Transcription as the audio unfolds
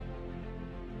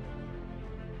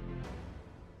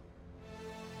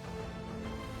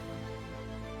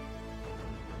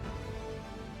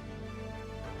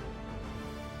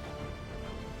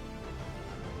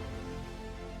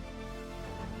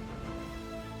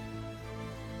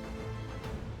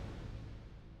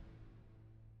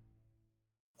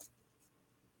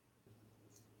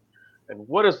And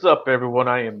what is up, everyone?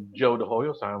 I am Joe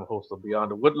DeHoyos. I am host of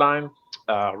Beyond the Woodline.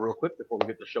 Real quick, before we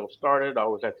get the show started, I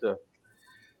always have to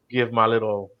give my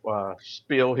little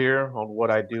spiel here on what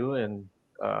I do. And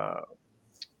uh,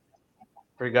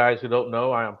 for you guys who don't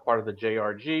know, I am part of the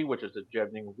JRG, which is the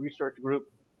Jevning Research Group.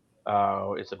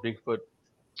 It's a Bigfoot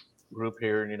group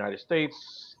here in the United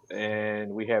States, and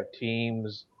we have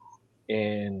teams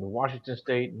in Washington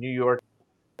State, New York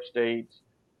State,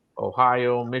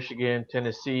 Ohio, Michigan,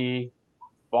 Tennessee,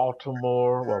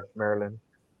 Baltimore, well, Maryland,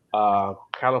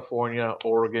 California,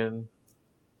 Oregon,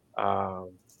 um,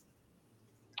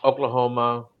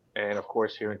 Oklahoma, and of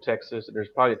course here in Texas. There's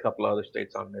probably a couple other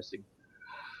states I'm missing.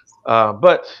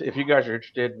 But if you guys are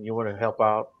interested and you want to help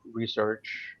out research,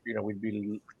 we'd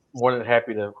be more than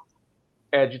happy to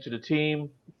add you to the team.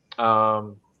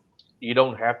 Um, you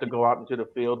don't have to go out into the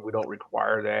field. We don't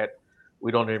require that.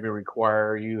 We don't even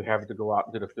require you having to go out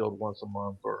into the field once a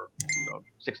month or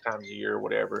 6 times a year or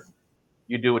whatever.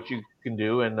 You do what you can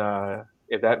do, and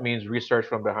if that means research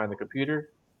from behind the computer,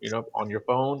 on your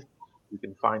phone, you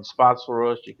can find spots for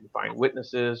us. You can find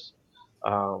witnesses.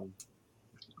 Um,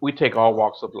 we take all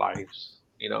walks of life,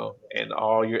 and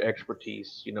all your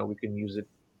expertise. We can use it.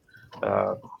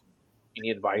 Uh,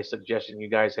 any advice, suggestion you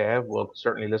guys have, we'll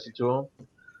certainly listen to them.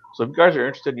 So if you guys are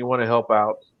interested and you want to help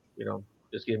out,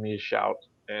 just give me a shout,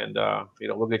 and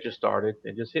we'll get you started.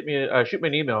 And just shoot me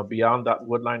an email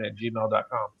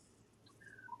beyond.woodline@gmail.com.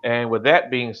 And with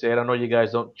that being said, I know you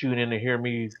guys don't tune in to hear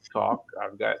me talk.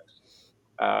 I've got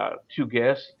two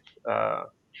guests,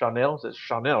 Shaunell. It's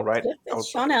Shaunell, right? Yep, I it's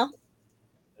was okay. Shaunell.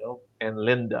 And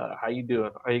Linda, how you doing?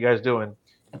 How you guys doing?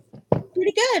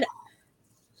 Pretty good.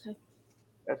 So,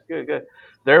 That's good, good.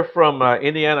 They're from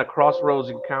Indiana Crossroads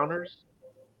Encounters,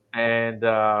 and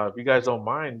if you guys don't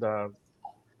mind,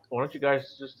 why don't you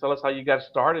guys just tell us how you got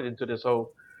started into this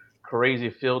whole crazy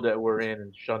field that we're in?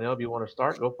 And Shaunell, if you want to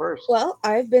start, go first. well,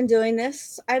 I've been doing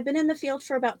this. I've been in the field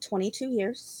for about 22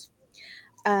 years.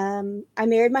 I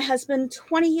married my husband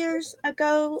 20 years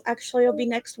ago. Actually, it'll be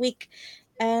next week.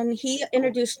 And he Oh,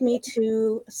 introduced me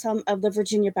to some of the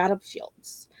Virginia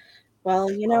battlefields. Well,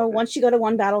 okay. once you go to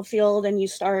one battlefield and you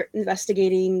start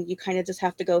investigating, you kind of just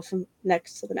have to go from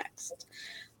next to the next.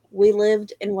 We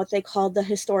lived in what they called the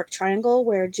historic triangle,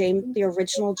 where the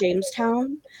original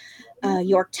Jamestown,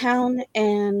 Yorktown,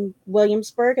 and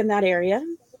Williamsburg in that area.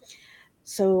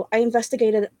 So I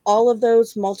investigated all of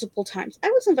those multiple times. I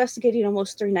was investigating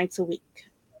almost 3 nights a week,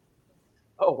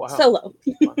 Oh, wow. solo.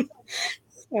 Wow.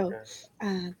 So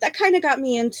Okay. that kind of got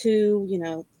me into,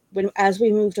 when as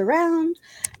we moved around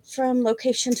from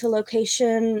location to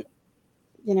location,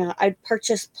 I'd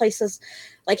purchase places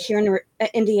like here in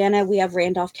Indiana, we have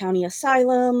Randolph County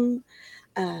Asylum.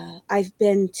 I've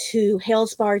been to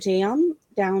Hales Bar Dam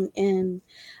down in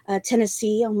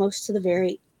Tennessee, almost to the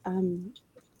very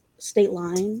state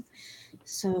line.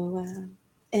 So,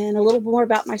 and a little more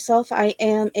about myself. I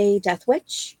am a death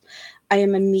witch. I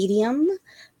am a medium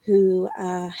who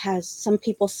has, some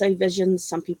people say visions,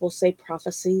 some people say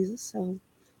prophecies. So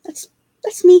that's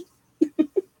that's me.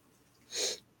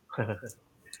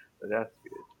 That's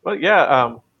good. Well,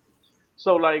 yeah.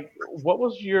 So, like, what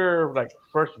was your like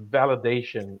first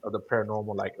validation of the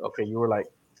paranormal? Like, okay, you were like,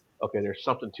 okay, there's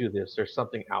something to this. There's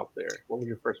something out there. What was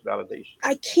your first validation?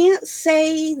 I can't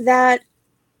say that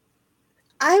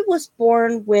I was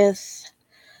born with.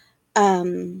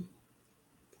 Um,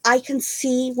 I can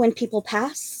see when people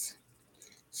pass.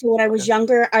 So when I was Okay.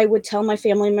 younger, I would tell my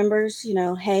family members,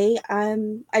 hey,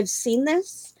 I've seen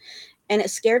this, and it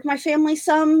scared my family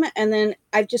some. And then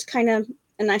I've just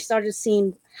and I started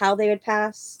seeing how they would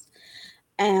pass.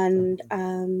 And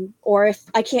or if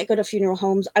I can't go to funeral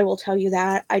homes, I will tell you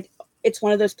that it's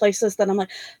one of those places that I'm like,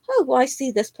 oh well, I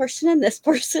see this person and this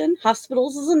person.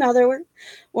 Hospitals is another one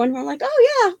where I'm like,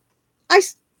 oh yeah,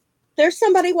 there's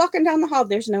somebody walking down the hall.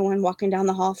 There's no one walking down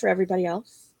the hall for everybody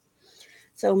else.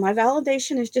 So my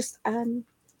validation is just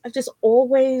I've just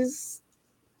always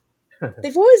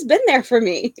they've always been there for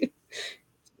me.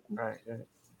 Right. Right.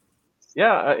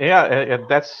 Yeah. Yeah. And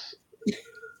that's.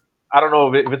 I don't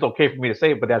know if it's okay for me to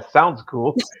say it, but that sounds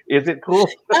cool. Is it cool?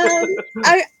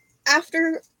 I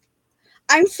after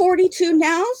I'm 42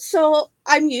 now, so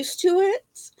I'm used to it.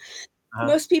 Uh,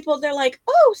 Most people they're like,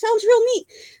 "Oh, sounds real neat."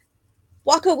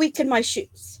 Walk a week in my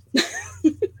shoes. yeah.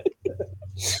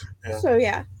 So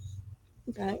yeah,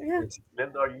 but yeah,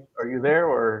 Linda, are you there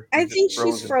or you I just think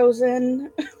she's frozen?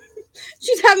 frozen.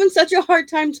 She's having such a hard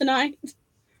time tonight.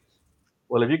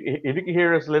 Well, if you can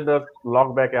hear us, Linda,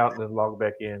 log back out and then log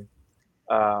back in.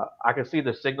 I can see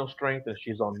the signal strength, and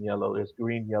she's on yellow. It's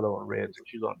green, yellow, and red, so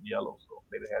she's on yellow. So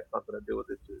maybe it has something to do with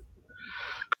it too.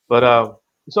 But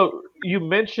So you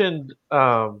mentioned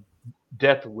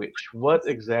Death Witch. What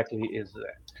exactly is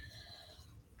that?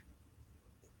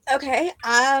 Okay.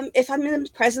 If I'm in the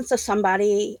presence of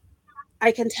somebody,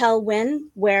 I can tell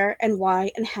when, where, and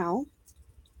why, and how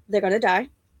they're gonna die.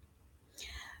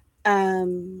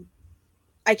 Um,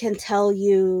 I can tell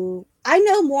you. I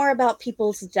know more about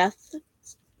people's death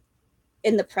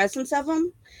in the presence of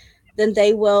them than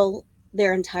they will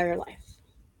their entire life.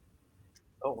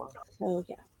 Oh wow. So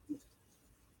yeah,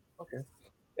 Okay.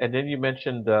 And then you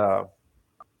mentioned that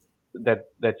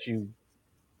you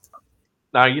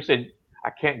now you said I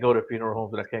can't go to funeral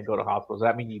homes and I can't go to hospitals. Does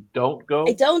that mean you don't I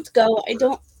go? don't go. I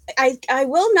don't. I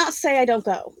will not say I don't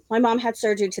go. My mom had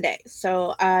surgery today,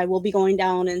 so I will be going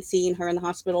down and seeing her in the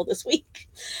hospital this week.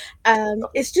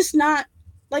 Okay. It's just not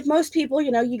like most people.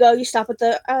 You go, you stop at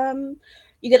the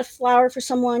you get a flower for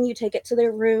someone, you take it to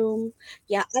their room.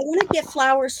 Yeah, I want to get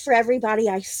flowers for everybody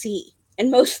I see,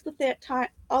 and most of the time,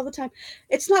 all the time,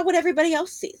 it's not what everybody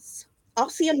else sees. I'll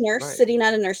see a nurse Right. sitting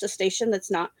at a nurse's station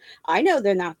that's not. I know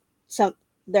they're not. Some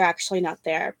they're actually not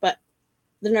there, but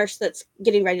the nurse that's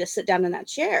getting ready to sit down in that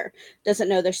chair doesn't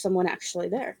know there's someone actually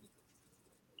there.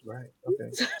 Right.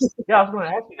 Okay. Yeah, I was going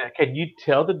to ask you that. Can you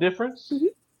tell the difference? Mhm.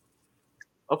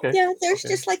 Okay. Yeah, there's Okay.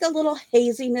 just like a little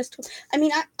haziness to. I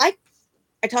mean,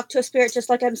 I talk to a spirit just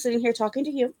like I'm sitting here talking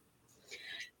to you,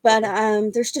 but Okay.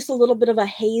 there's just a little bit of a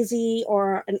hazy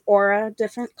or an aura,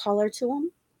 different color to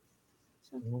them.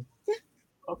 So Hmm. yeah,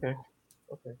 Okay.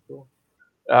 Okay. Cool.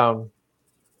 Um,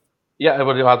 yeah, I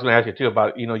was going to ask you too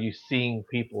about you seeing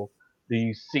people. Do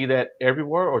you see that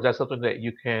everywhere, or is that something that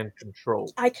you can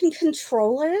control? I can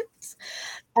control it.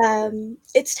 Okay.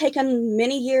 It's taken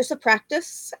many years of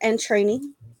practice and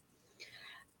training.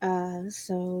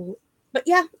 So, but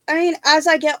yeah, I mean, as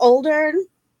I get older,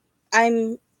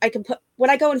 I can put when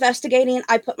I go investigating,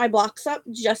 I put my blocks up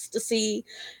just to see.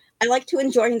 I like to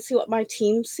enjoy and see what my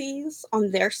team sees on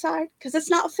their side because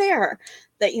it's not fair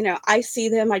that I see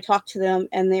them, I talk to them,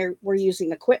 and we're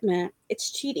using equipment.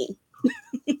 It's cheating.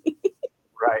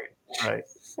 Right. Right.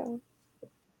 So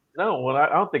No, well, I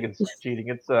don't think it's cheating.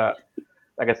 It's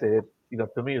like I said,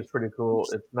 to me, it's pretty cool.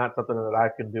 It's not something that I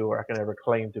can do or I can ever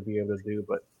claim to be able to do,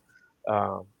 but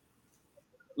um,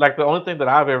 like the only thing that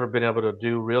I've ever been able to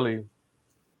do really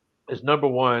is number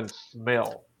one,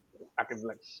 smell. I can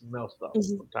like smell stuff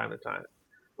mhm, from time to time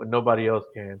when nobody else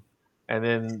can. And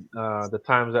then the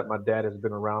times that my dad has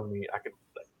been around me, I can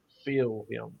like feel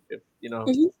him. If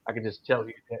mhm, I can just tell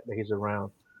you that he's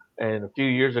around. And a few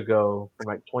years ago, from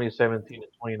like 2017 to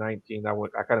 2019,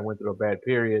 I kind of went through a bad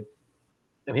period,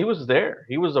 and he was there.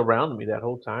 He was around me that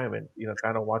whole time, and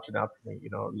kind of watching out for me.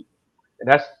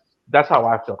 And that's how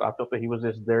I felt. I felt that he was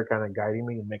just there, kind of guiding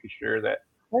me and making sure that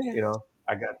oh yeah.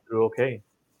 I got through okay.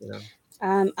 You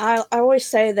know. I always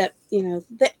say that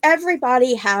that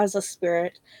everybody has a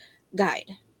spirit guide.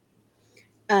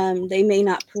 They may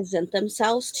not present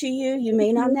themselves to you. You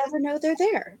may not never know they're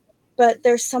there, but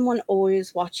there's someone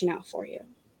always watching out for you.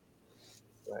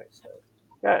 Right. Right.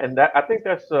 Yeah, and that I think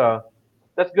that's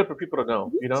good for people to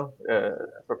know.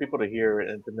 For people to hear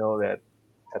and to know that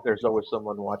there's always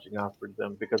someone watching out for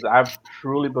them because I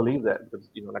truly believe that because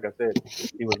like I said,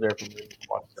 he was there for me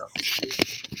watching out for me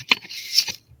too.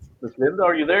 Miss Linda,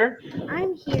 are you there?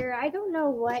 I'm here. I don't know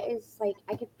what is like.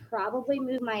 I could probably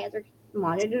move my other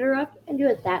monitor up and do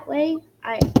it that way.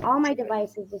 I all my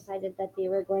devices decided that they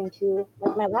were going to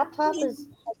like my laptop is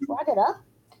brought it up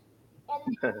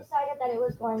and then it decided that it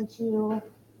was going to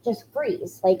just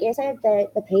freeze. Like it said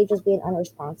that the page was being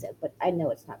unresponsive, but I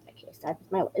know it's not the case.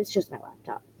 It's just my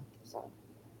laptop. So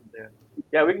Yeah.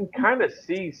 Yeah, we can kind of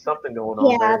see something going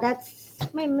on yeah, there. that's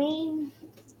my main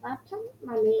laptop,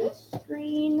 my main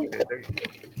screen. Okay, there you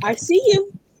go. I see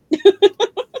you.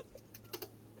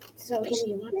 So give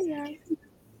me one There you are.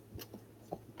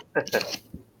 second.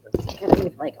 I gotta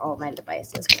move like all my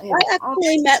devices. I have I all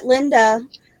actually met Linda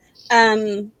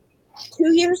um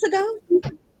 2 years ago,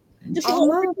 just a little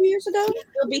over almost 2 years ago.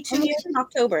 It'll be 2 years almost in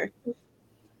October.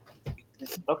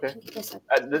 Okay. take this up.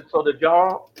 So did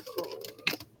y'all?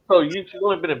 So you've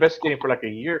only been investigating for like a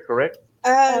year, correct?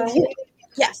 Uh,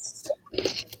 yes.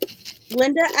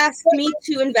 Linda asked me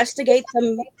to investigate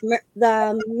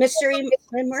the mystery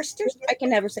murders. I can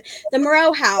never say the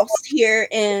Moreau house here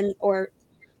in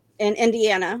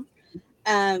Indiana.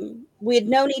 We had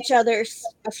known each other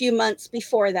a few months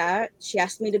before that. She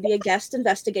asked me to be a guest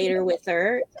investigator with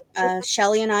her.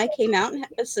 Shelly and I came out and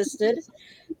assisted,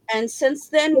 and since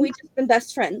then we've just been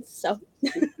best friends. So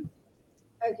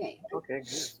Okay. Okay,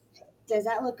 good. Does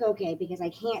that look okay? Because I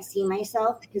can't see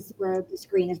myself because where the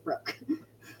screen is broke.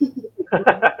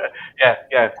 Yeah,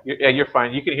 yeah, you're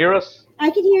fine. You can hear us.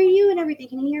 I can hear you and everything.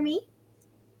 Can you hear me?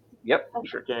 Yep, Oh,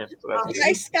 sure can. So that's awesome. good.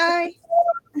 Hi, Sky.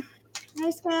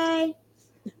 Nice guy.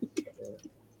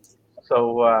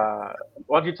 So why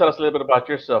don't you tell us a little bit about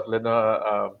yourself,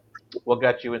 Linda? What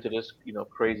got you into this,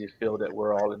 crazy field that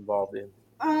we're all involved in?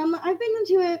 I've been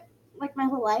into it like my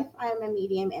whole life. I'm a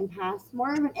medium empath,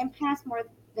 more of an empath more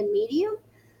than medium.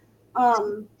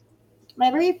 Um, my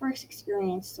very first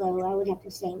experience, so I would have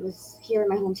to say, was here in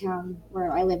my hometown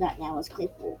where I live at now, is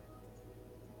Claypool.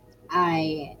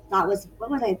 I thought was what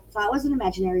was I thought was an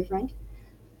imaginary friend.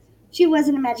 She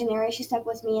wasn't imaginary. She stuck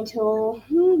with me until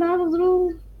about a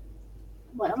little,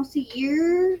 almost a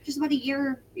year, just about a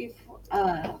year before,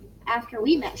 after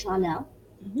we met Shaunell.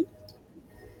 Mhm.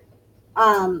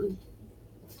 Um,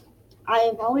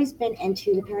 I've always been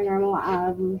into the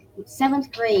paranormal.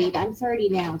 Seventh grade. I'm 30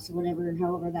 now, so whatever,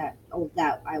 however that old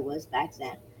that I was back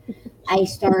then. I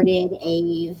started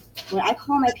what I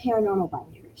call my paranormal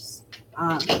binders.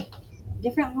 Um,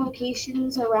 Different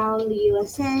locations around the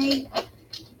USA.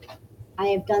 I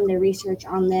have done the research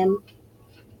on them,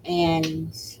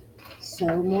 and so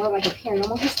more like a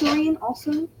paranormal historian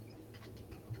also.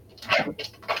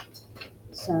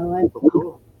 So I've Oh,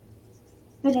 cool.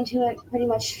 been into it pretty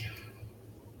much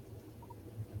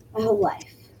my whole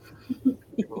life.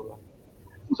 Cool.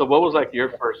 So what was like your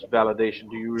first validation?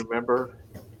 Do you remember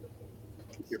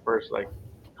your first like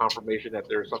confirmation that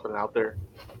there's something out there?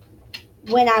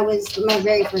 When I was my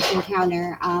very first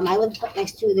encounter, I lived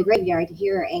next to the graveyard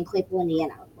here in Claypool,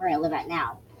 Indiana, where I live at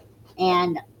now.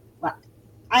 And what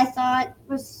I thought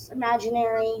was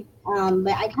imaginary,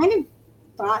 but I kind of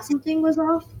thought something was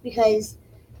off because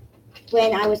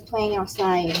when I was playing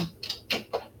outside,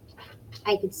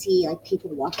 I could see like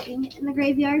people walking in the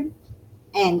graveyard,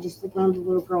 and just like one of the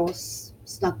little girls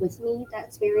stuck with me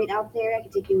that's buried out there. I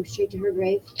could take you straight to her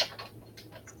grave.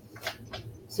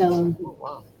 So Oh,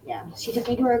 wow. yeah, she took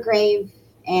me to her grave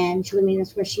and showed me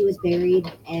that's where she was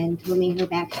buried and told me her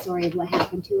backstory of what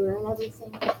happened to her and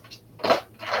everything.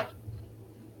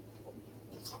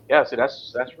 Yeah, see,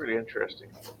 that's really interesting.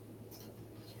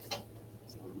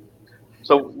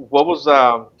 So what was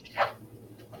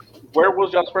where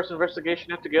was y'all's first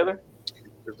investigation at together?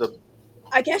 There's a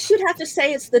I guess you'd have to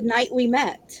say it's the night we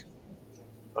met.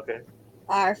 okay.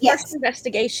 Our first Yes,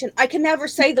 investigation. I can never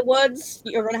say the woods.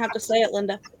 You're going to have to say it,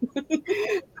 Linda.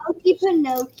 Okie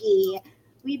Pinoki.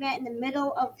 We met in the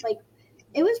middle of like,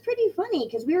 it was pretty funny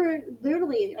because we were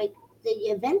literally like the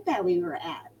event that we were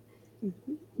at.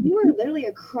 Mhm. We were literally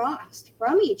across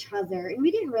from each other and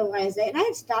we didn't realize it. And I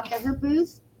had stopped at her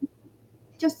booth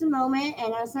just a moment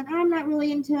and I said, I'm not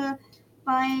really into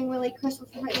buying really crystals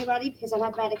from anybody because I've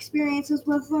had bad experiences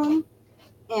with them.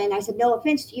 And I said, no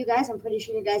offense to you guys. I'm pretty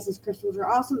sure your guys' crystals are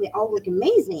awesome. They all look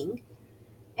amazing.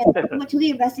 And we went to the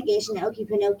investigation at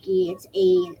Okefenokee. It's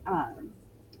a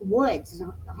woods,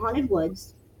 haunted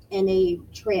woods, and a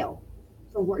trail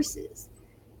for horses.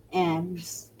 And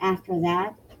after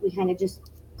that, we kind of just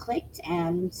clicked.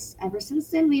 And ever since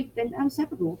then, we've been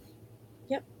inseparable.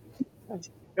 Yep.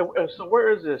 So where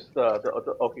is this the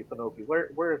Okefenokee?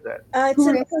 Where is that? It's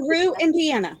in Correct. Peru,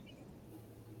 Indiana.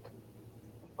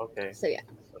 Okay, So, yeah.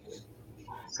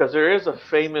 because there is a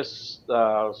famous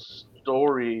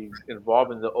story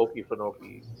involving the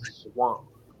Okefenokee swamp,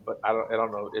 but I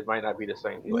don't know. It might not be the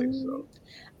same place. Mm, So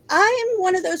I am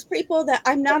one of those people that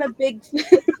I'm not a big.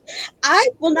 I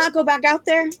will not go back out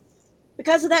there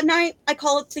because of that night. I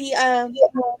call it the.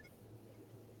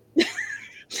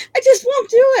 I just won't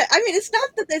do it. I mean, it's not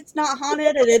that it's not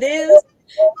haunted, and it is.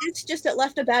 It's just it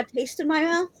left a bad taste in my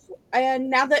mouth. And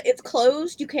now that it's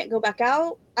closed, you can't go back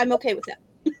out. I'm okay with that.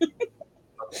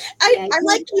 Yeah, I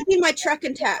like keeping my truck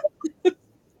intact.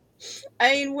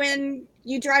 I mean, when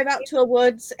you drive out to a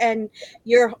woods and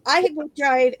I would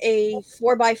drive a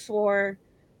 4x4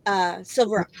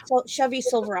 Chevy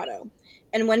Silverado.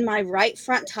 And when my right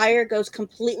front tire goes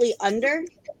completely under,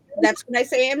 that's when I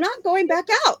say, I'm not going back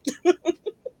out.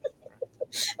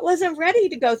 I wasn't ready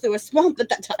to go through a swamp at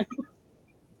that time.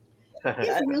 it's Uh,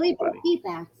 that's really funny. busy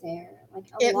back there, like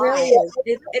a it really lot.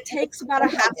 is. It takes about a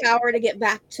half hour to get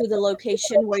back to the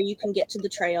location where you can get to the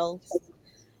trails.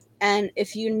 And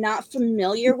if you're not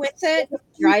familiar with it,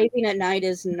 driving at night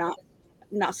is not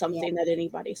Yeah, something that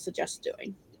anybody suggests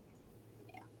doing.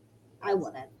 I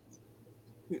wouldn't.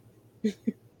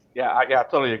 Yeah, I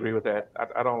totally agree with that.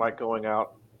 I don't like going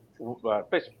out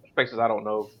places I don't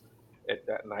know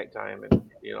at nighttime, and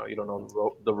you don't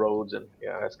know the roads, and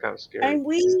yeah, that's kind of scary. And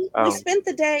we Um, spent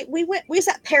the day. We was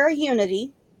at Para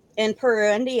Unity in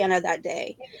Peru, Indiana that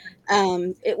day.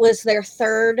 It was their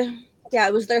third. Yeah,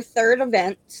 it was their third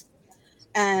event,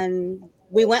 and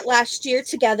we went last year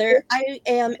together. I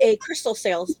am a crystal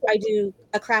sales. I do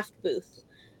a craft booth.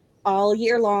 all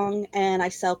year long, and I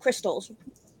sell crystals,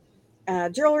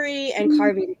 jewelry, and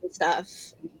carving and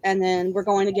stuff. And then we're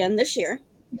going again this year.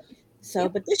 So,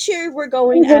 Yep. but this year we're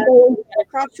going at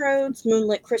Crossroads,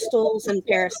 Moonlit Crystals, and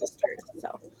Paris Sisters.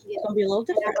 So it's Yep. gonna be a little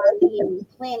And I'm different. on the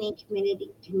planning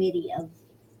committee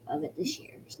of it this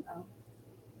year. So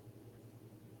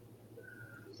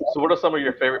So, what are some of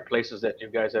your favorite places that you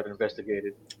guys have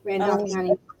investigated? Randolph Um,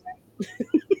 County.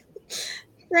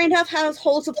 Randolph House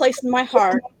holds a place in my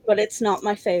heart, but it's not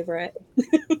my favorite.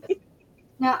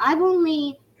 Now I've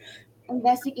only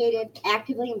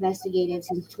actively investigated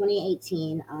since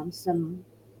 2018. Some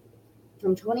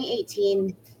from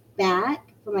 2018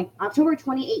 back, from like October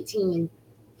 2018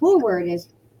 forward is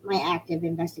my active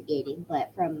investigating.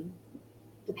 But from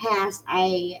the past,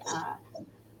 I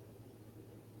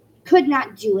could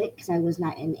not do it because I was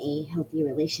not in a healthy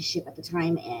relationship at the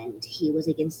time, and he was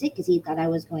against it because he thought I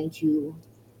was going to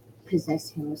possess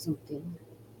him or something.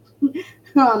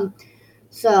 um,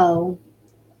 so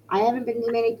I haven't been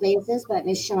to many places, but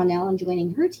Miss Shaunell and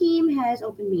joining her team has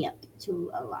opened me up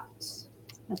to a lot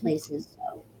of places.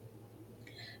 So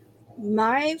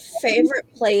My favorite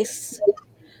place,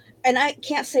 and I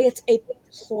can't say it's a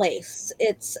place.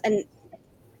 It's an.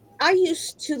 I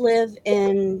used to live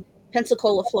in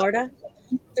Pensacola, Florida,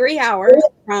 3 hours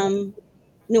from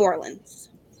New Orleans.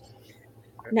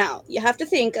 Now, you have to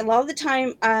think a lot of the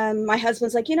time, my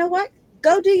husband's like, you know what?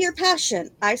 Go do your passion.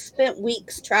 I spent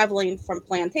weeks traveling from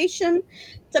plantation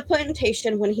to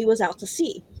plantation when he was out to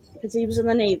sea because he was in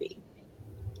the Navy.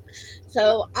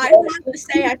 So I would have to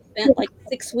say I spent like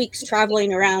 6 weeks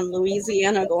traveling around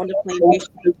Louisiana, going to plantation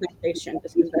to plantation,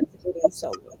 just investigating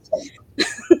solo.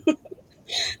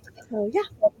 So yeah,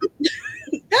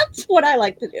 that's what I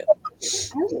like to do.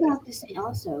 I was going to have to say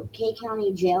also K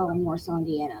County Jail in Morse,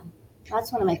 Indiana.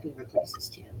 That's one of my favorite places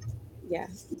too. Yeah,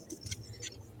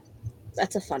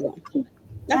 that's a fun one.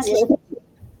 That That's is, local.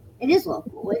 it is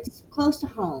local. It's close to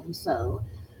home, so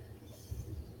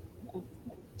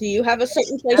Do you have a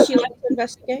certain place you like to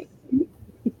investigate?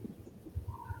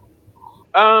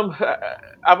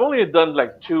 I've only done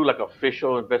like two like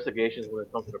official investigations when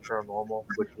it comes to the paranormal.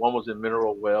 Which one was in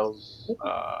Mineral Wells,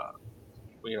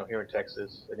 here in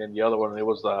Texas, and then the other one it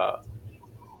was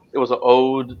an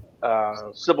old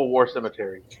Civil War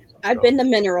cemetery. I've been So to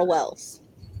Mineral Wells.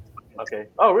 okay.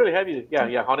 Oh, really? Have you? Yeah,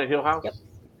 yeah. Haunted Hill Yep. House.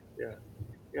 Yeah,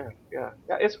 yeah, yeah,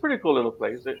 yeah. It's a pretty cool little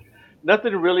place.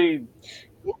 Nothing really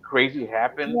crazy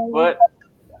happened, but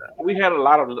we had a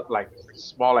lot of like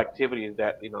small activities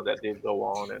that that did go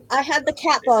on, and I had the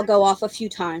cat ball go off a few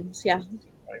times. Yeah.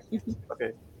 right.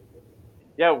 Okay.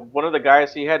 Yeah, one of the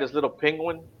guys he had this little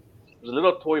penguin. It was a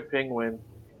little toy penguin,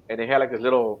 and it had like this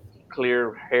little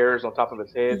clear hairs on top of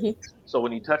its head. Hmm. So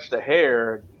when he touched the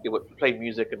hair, it would play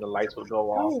music and the lights would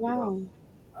go Oh off. wow.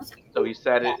 So he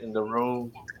sat it in the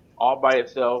room all by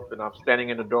itself, and I'm standing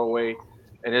in the doorway,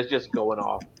 and it's just going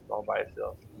off all by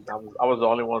itself. I was the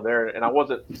only one there, and I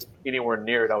wasn't anywhere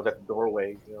near it. I was at the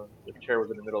doorway. The chair was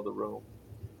in the middle of the room.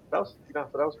 So that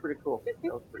was pretty cool.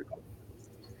 That was pretty cool.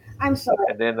 I'm sorry.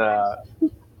 And then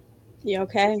You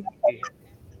okay? he,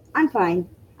 I'm fine.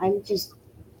 I'm just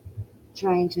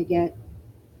trying to get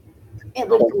it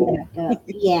oh, looking back up.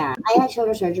 Yeah, I had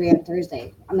shoulder surgery on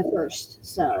Thursday, on the 1st.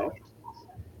 So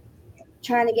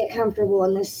trying to get comfortable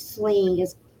in this sling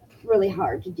is really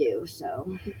hard to do.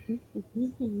 So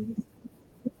Mhm.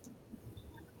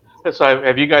 so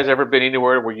have you guys ever been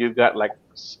anywhere where you got like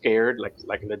scared, like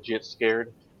legit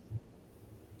scared?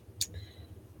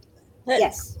 But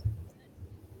yes,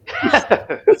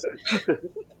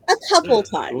 a couple Ooh,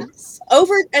 times.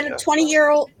 Over at a yeah,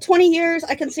 20 years,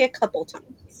 I can say a couple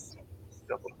times.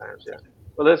 a couple times, yeah.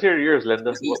 Well, let's hear yours,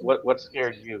 Linda. What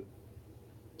scared you?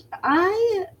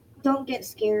 I don't get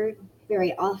scared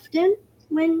very often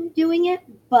when doing it,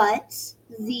 but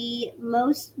the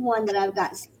most one that I've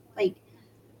got, like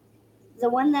the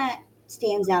one that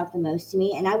stands out the most to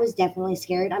me, and I was definitely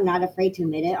scared. I'm not afraid to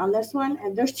admit it on this one.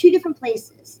 And there's two different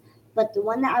places, but the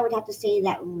one that I would have to say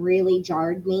that really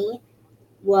jarred me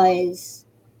was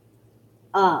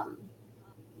um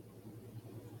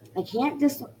I can't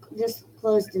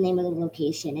disclose the name of the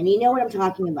location, and you know what I'm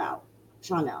talking about,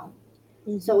 Shaunell.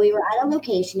 So Mhm. we were at a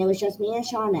location. It was just me and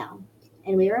Shaunell,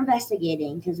 and we were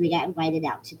investigating because we got invited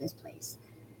out to this place,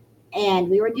 and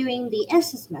we were doing the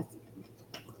Estes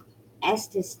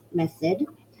method,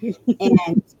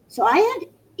 and so I had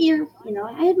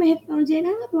I had my headphones in, I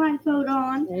had a blindfold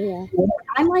on. Oh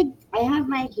I'm like, I have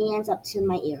my hands up to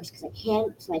my ears because I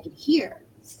can't, so I can hear.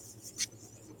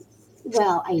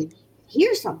 Well, I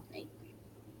hear something.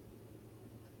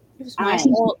 yeah. It was my I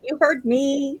fault. You heard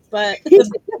me, but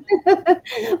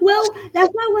well,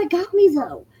 that's not what got me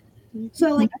though. So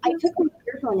like I took my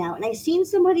earphone out and I seen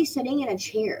somebody sitting in a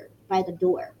chair by the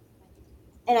door,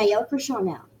 and I yelled for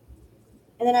Shaunell.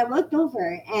 And then I looked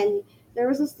over and there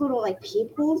was this little like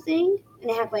peephole thing, and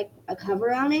it had like a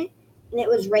cover on it, and it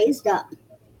was raised up.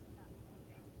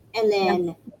 And Yeah.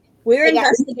 then We're it got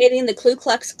investigating the Ku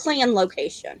Klux Klan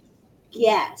location.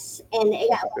 yes, and it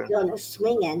got Okay. like,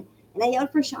 swinging. And I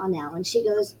yelled for Shaunell, and she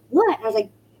goes, "What?" I was like,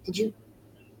 "Did you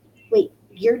wait?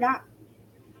 You're not.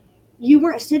 You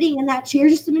weren't sitting in that chair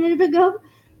just a minute ago."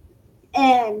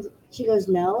 And she goes,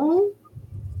 "No."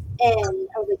 And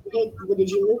I was like, "Hey, well, did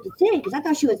you move the thing?" Because I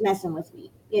thought she was messing with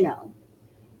me,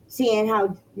 seeing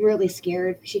how really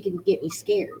scared she can get me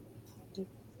scared.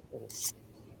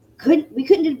 We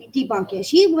couldn't debunk it.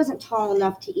 She wasn't tall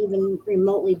enough to even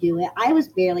remotely do it. I was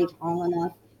barely tall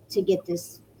enough to get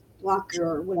this blocker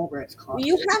or whatever it's called.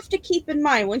 You have to keep in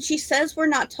mind when she says we're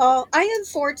not tall, I am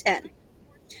 4'10",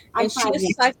 I'm and she five is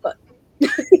now. 5 foot.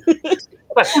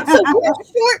 So we're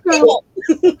short So people.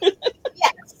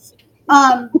 yes,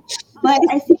 but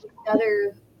I think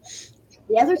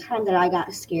the other time that I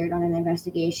got scared on an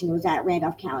investigation was at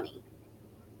Randolph County.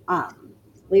 Um,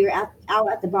 we were out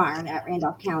at the barn at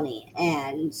Randolph County,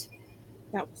 and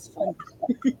That was fun.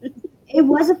 it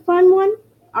was a fun one.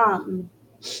 Um,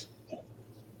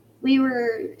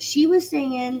 she was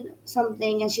saying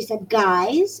something, and she said,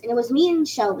 "Guys," and it was me and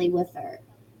Shelby with her,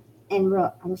 and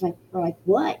we're like,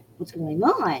 what? What's going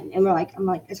on? And I'm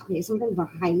like, is okay, something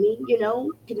behind me?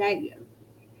 Can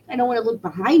I don't want to look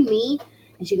behind me.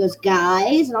 And she goes,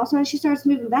 "Guys," and all of a sudden she starts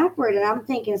moving backward, and I'm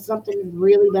thinking something's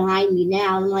really behind me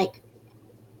now. And I'm like,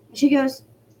 she goes,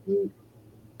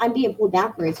 "I'm being pulled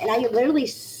backwards," and I literally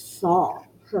saw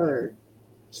her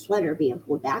sweater being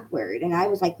pulled backward, and I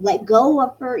was like, "Let go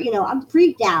of her." I'm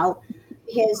freaked out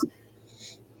because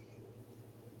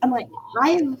I'm like,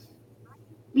 I've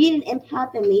being an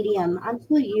empath and medium, I'm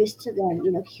so used to them,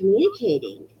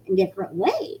 communicating in different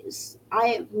ways.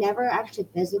 I've never actually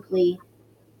physically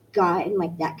gotten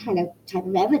like that kind of type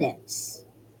of evidence.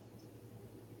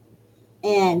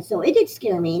 And so it did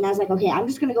scare me. And I was like, okay, I'm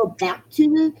just going to go back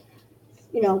into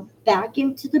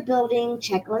the building,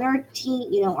 check on our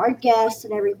team, our guests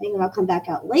and everything, and I'll come back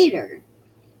out later.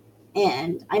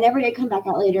 And I never did come back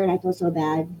out later, and I feel so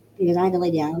bad because I had to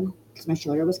lay down because my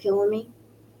shoulder was killing me.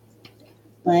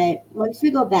 But once we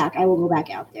go back, I will go back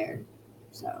out there.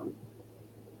 So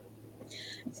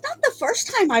It's not the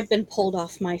first time I've been pulled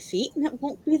off my feet, and it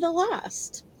won't be the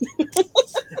last.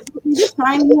 this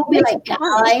time he'll be like, Fun.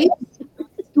 "Guys."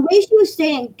 The way she was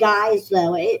saying "guys,"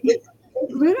 though, it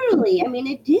literally, I mean,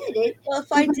 it did. Well,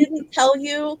 if It I was like, didn't tell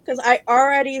you, because I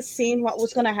already seen what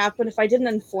was going to happen, if I didn't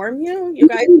inform you, you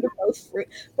guys would both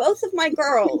both of my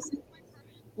girls.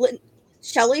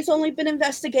 Shelly's only been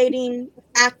investigating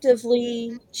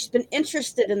actively. She's been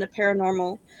interested in the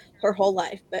paranormal her whole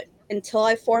life, but until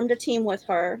I formed a team with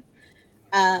her,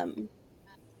 um,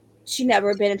 she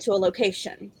never been into a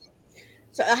location.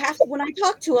 So when I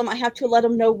talk to him, I have to let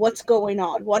him know what's going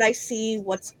on, what I see,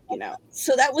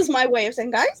 So that was my way of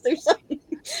saying, guys, there's something.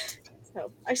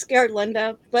 So I scared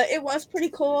Linda, but it was pretty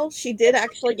cool. She did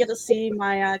actually get to see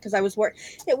my, because I was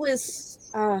it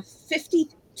was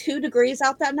 52 degrees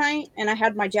out that night, and I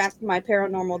had my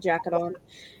paranormal jacket on.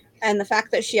 And the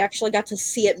fact that she actually got to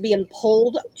see it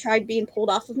tried being pulled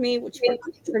off of me, which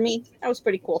for me, that was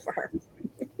pretty cool for her.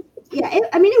 yeah,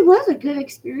 I mean, it was a good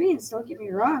experience. Don't get me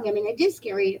wrong. I mean, it did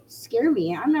scare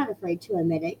me. I'm not afraid to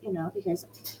admit it, because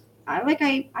I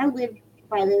live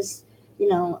by this.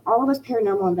 All of us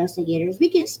paranormal investigators, we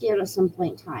get scared at some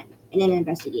point in time in an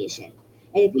investigation.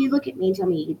 And if you look at me and tell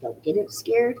me you don't get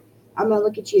scared, I'm gonna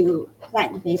look at you flat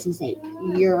in the face and say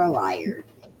you're a liar,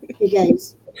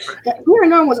 because the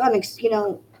paranormal was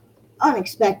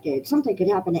unexpected. Something could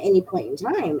happen at any point in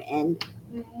time, and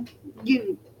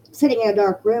you sitting in a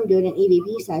dark room doing an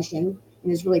EVP session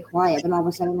and it's really quiet, then all of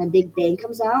a sudden a big bang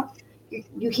comes out.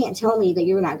 You can't tell me that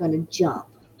you're not going to jump.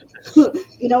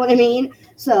 You know what I mean?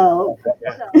 So,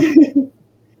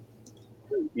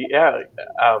 Yeah.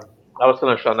 Um, I was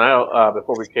telling Chanel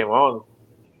before we came on,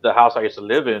 the house I used to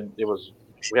live in,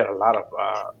 we had a lot of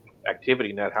activity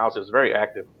in that house. It was a very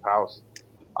active house.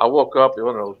 I woke up, I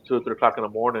don't know, 2 or 3 o'clock in the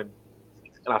morning,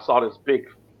 and I saw this big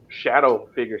shadow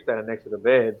figure standing next to the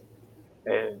bed,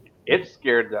 and it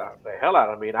scared the hell out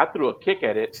of me. And I threw a kick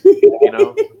at it, you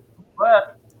know,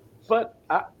 but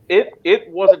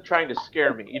it wasn't trying to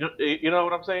scare me. You know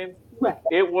what I'm saying? right.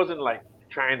 It wasn't like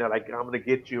trying to like I'm gonna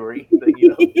get you or anything.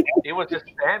 It was just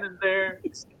standing there,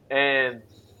 and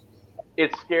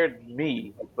it scared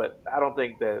me, but I don't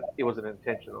think that it was an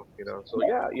intentional. So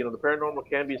yeah, the paranormal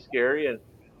can be scary, and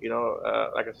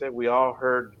like I said, we all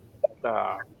heard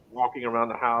walking around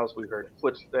the house. We've heard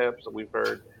footsteps, and we've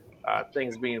heard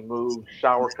things being moved,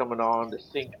 shower coming on, the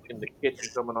sink in the kitchen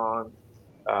coming on.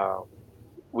 Uh,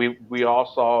 we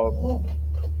all saw,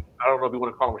 I don't know if you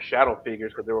want to call them shadow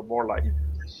figures because they were more like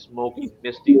smoky,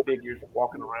 misty figures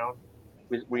walking around.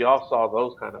 We all saw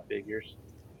those kind of figures,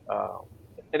 uh,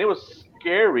 and it was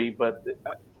scary. But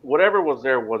whatever was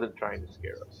there wasn't trying to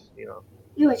scare us.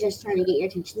 He was just trying to get your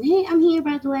attention. Hey, I'm here,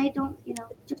 by the way. Don't,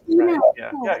 just so you Right? know.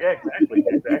 Yeah. Yeah. Yeah. Exactly.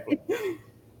 Exactly.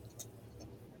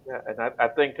 Yeah. And I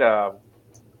think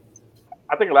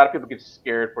a lot of people get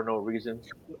scared for no reason,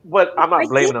 but I'm I not did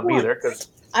blaming them either. Because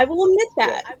once. I will admit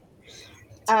yeah.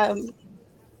 that. Um,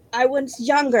 I was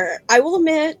younger. I will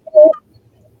admit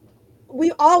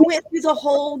we all went through the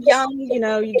whole young,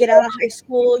 you get out of high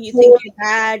school, you think you're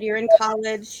bad, you're in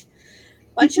college.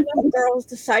 Bunch of us girls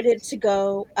decided to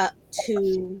go up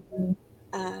to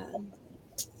um,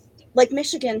 Lake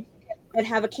Michigan and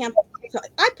have a camp. So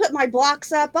I put my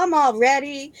blocks up. I'm all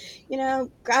ready.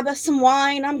 Grab us some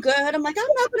wine. I'm good. I'm like,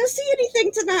 I'm not going to see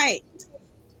anything tonight.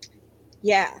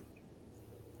 Yeah.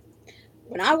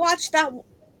 When I watch that,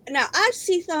 now I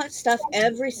see that stuff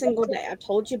every single day. I've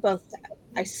told you both that.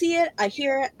 I see it. I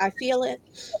hear it. I feel it.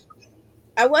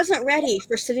 I wasn't ready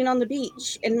for sitting on the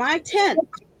beach in my tent,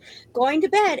 going to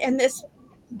bed, and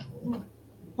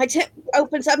my tent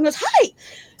opens up and goes, "Hi."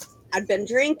 I'd been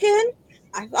drinking.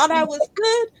 I thought I was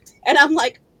good. And I'm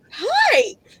like,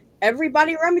 "Hi."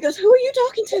 Everybody around me goes, "Who are you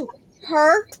talking to?"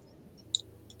 Her.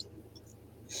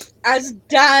 I was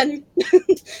done.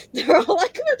 They're all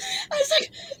like, I was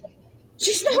like,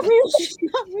 "She's not real. She's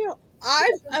not real."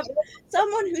 I'm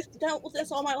someone who's dealt with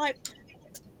this all my life.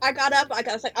 I got up. I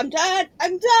was like, "I'm done.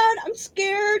 I'm done. I'm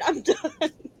scared. I'm done."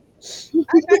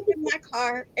 I got in my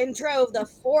car and drove the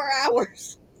 4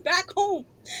 hours back home.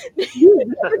 You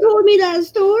never told me that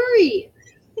story.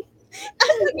 I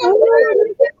was like, "I'm Oh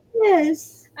done." my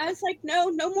goodness. I was like,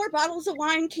 no more bottles of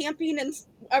wine camping and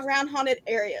around haunted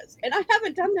areas. And I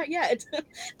haven't done that yet.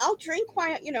 I'll drink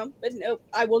quiet, but no,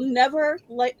 I will never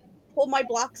pull my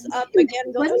blocks up again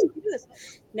and go, What let's is, do this.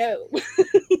 No.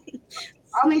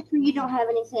 I'll make sure you don't have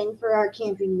anything for our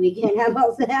camping weekend. How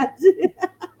about that?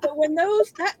 But when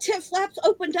that tent flaps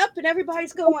opened up and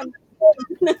everybody's going,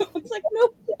 it's like,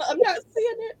 nope, I'm not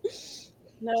seeing it.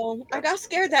 No, I got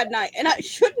scared that night, and I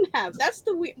shouldn't have. That's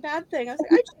the bad thing. I was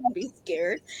like, I shouldn't be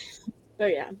scared.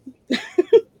 But yeah.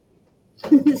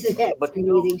 That's But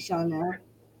amazing, Shauna.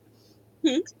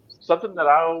 Hmm? something that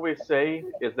I always say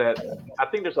is that I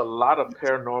think there's a lot of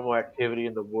paranormal activity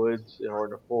in the woods or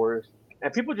in the forest,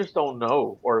 and people just don't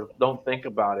know or don't think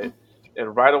about it.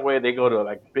 And right away they go to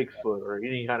like Bigfoot or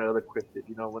any kind of other cryptid.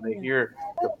 When they Yeah. hear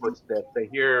the footsteps, they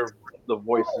hear the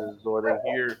voices, or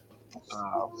they hear,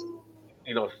 uh,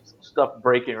 stuff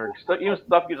breaking or even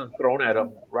stuff getting thrown at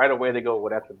them. Right away they go, "Well,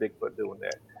 that's a Bigfoot doing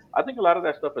that." I think a lot of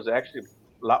that stuff is actually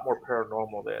a lot more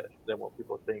paranormal than what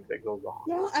people think that goes on.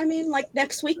 Well, I mean, like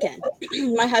next weekend,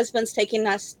 my husband's taking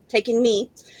me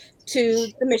to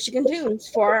the Michigan Dunes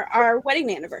for our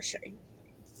wedding anniversary.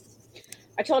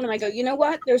 I told him, I go, you know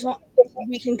what? There's one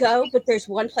we can go, but there's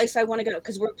one place I want to go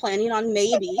because we're planning on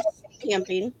maybe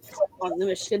camping on the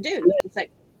Michigan Dunes. It's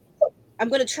like I'm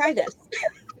going to try this.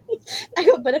 I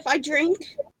go, but if I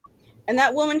drink and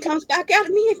that woman comes back at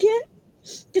me again,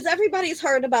 because everybody's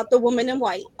heard about the woman in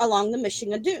white along the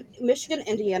Michigan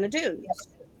Indiana Dunes.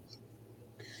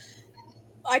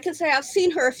 I can say I've seen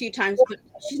her a few times, but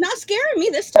she's not scaring me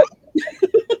this time.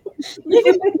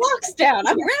 Leaving my blocks down.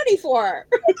 I'm ready for her.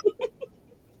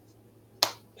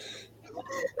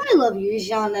 I love you,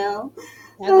 Shauna.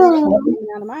 Never know what's Oh, coming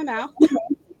out of my mouth.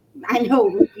 I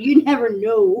know you never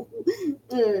know.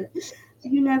 Uh,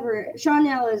 you never.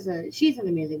 Shaunell she's an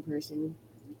amazing person.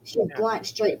 She's Yeah. blunt,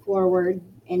 straightforward,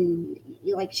 and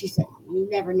like she said, you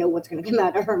never know what's going to come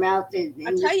out of her mouth. I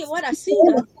And tell you what, I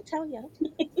seen her. I tell you.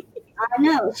 I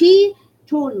know she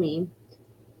told me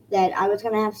that I was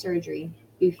going to have surgery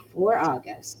before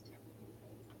August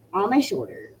on my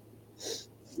shoulder.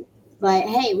 But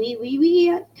hey,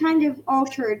 we kind of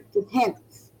altered the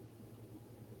tenth,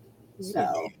 Yeah.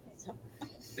 so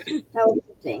So, that was a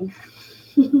good thing.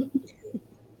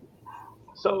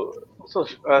 So,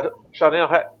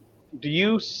 Chanel, do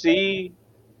you see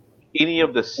any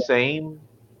of the same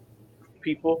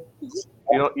people?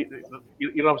 You know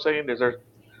what I'm saying?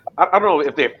 I don't know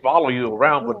if they follow you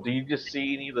around, but do you just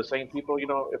see any of the same people?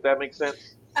 If that makes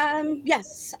sense.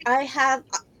 yes, I have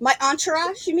my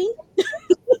entourage. You mean?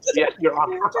 Yeah, you're on.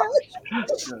 My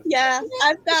entourage? Yeah,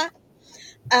 I've got.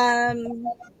 Um,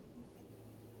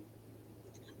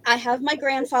 I have my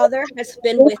grandfather has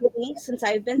been with me since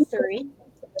I've been 3.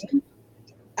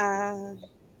 Uh,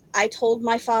 I told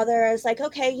my father, I was like,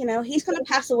 okay, he's going to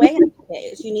pass away in a few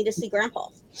days. You need to see grandpa.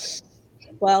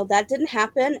 Well, that didn't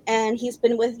happen. And he's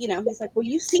been with, he's like, well,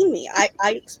 you've seen me. I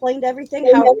explained everything,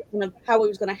 how it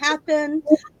was going to happen,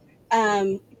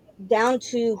 um, down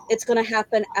to it's going to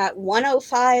happen at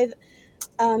 1:05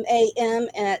 a.m.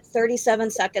 and at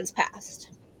 37 seconds past.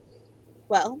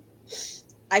 Well,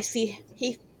 I see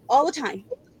he all the time.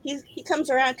 He comes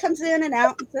in and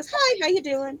out and says, "Hi, how you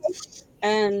doing?"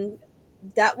 And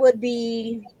that would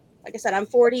be, like I said, I'm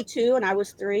 42 and I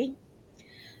was 3.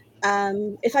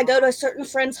 If I go to a certain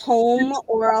friend's home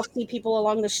or I'll see people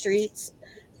along the streets,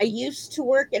 I used to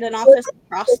work in an office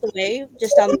across the way,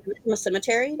 just down the road from a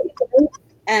cemetery.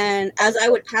 And as I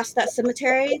would pass that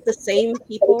cemetery, the same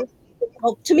people,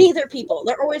 well, to me, they're people.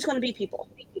 They're always going to be people.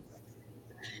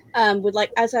 Would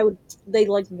like as I would, they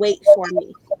like wait for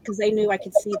me because they knew I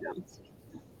could see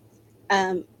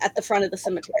them at the front of the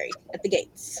cemetery at the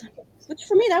gates, which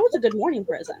for me that was a good morning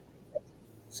present.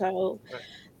 So,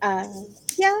 uh,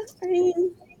 yeah, I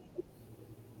mean,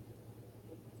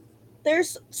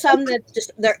 there's some that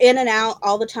just they're in and out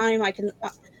all the time. I can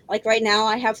like right now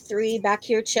I have 3 back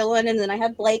here chilling, and then I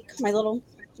have Blake,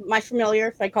 my familiar.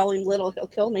 If I call him little, he'll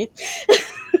kill me.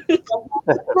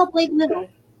 Well, Blake Little.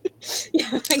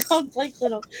 Yeah, I call Blake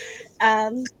little.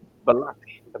 Um,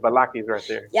 Balaki. The Balaki's right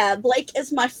there. yeah, Blake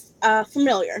is my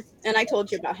familiar, and I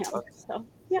told you about him. Okay. So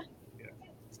yeah.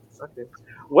 Yeah. Okay.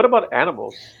 What about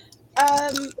animals?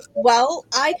 Well,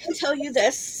 I can tell you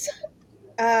this.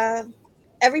 Uh,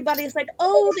 Everybody's like,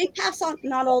 oh, they pass on.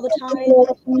 Not all the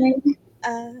time.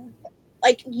 Uh,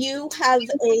 like you have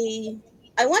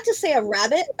I want to say a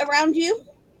rabbit around you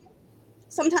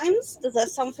sometimes. Does that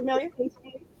sound familiar?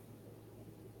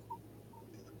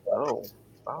 Oh,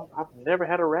 I've never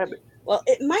had a rabbit. Well,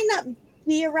 it might not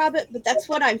be a rabbit, but that's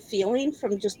what I'm feeling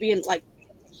from just being like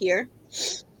here.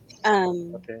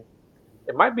 Um, Okay.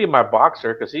 It might be my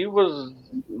boxer because he was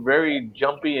very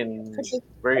jumpy and could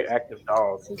very active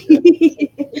dog.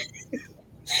 be. Yeah.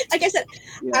 Like I said,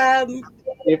 Yeah. um,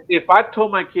 If I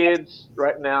told my kids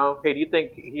right now, hey, do you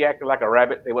think he acted like a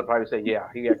rabbit? They would probably say, yeah,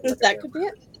 he acted like a that damn could be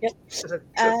it. Yep.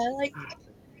 rabbit. Like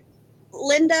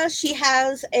Linda, she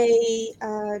has a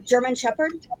German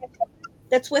Shepherd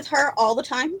that's with her all the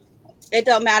time. It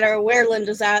don't matter where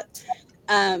Linda's at.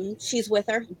 She's with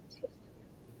her.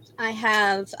 I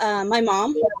have my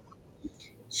mom.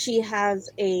 She has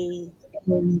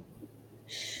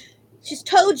she's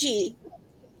Toji,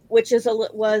 which was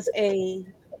a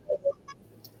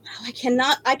I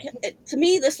cannot I can to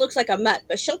me this looks like a mutt,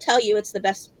 but she'll tell you it's the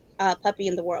best puppy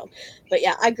in the world. But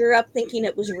yeah, I grew up thinking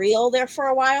it was real there for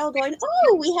a while, going,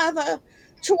 "Oh, we have a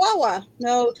Chihuahua."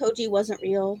 No, Toji wasn't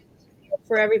real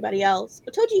for everybody else,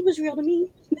 but Toji was real to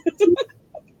me.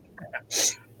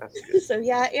 That's good. So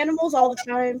yeah, animals all the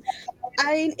time.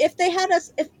 If they had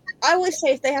us, if I always say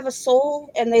if they have a soul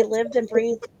and they lived and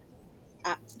breathed,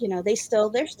 they're still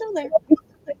there. So,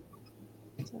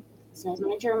 So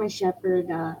my German Shepherd,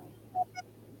 I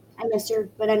miss her,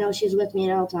 but I know she's with me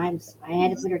at all times. I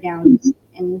had to put her down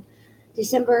in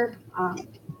December,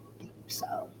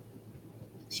 so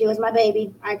she was my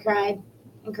baby. I cried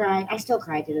and cried. I still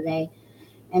cry to today.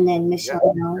 And then Miss Yeah.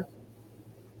 Shaunell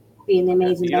being the Yeah.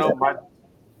 amazing dog.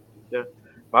 Yeah,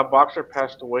 my boxer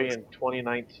passed away in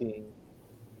 2019,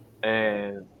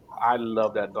 and I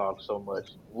love that dog so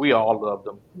much. We all loved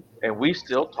him, and we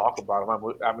still talk about him.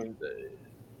 I mean,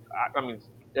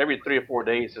 every 3 or 4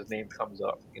 days his name comes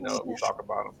up. We talk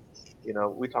about him.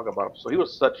 We talk about him. So he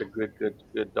was such a good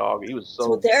dog. He was so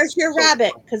so there's your so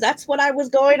rabbit, fun. because that's what I was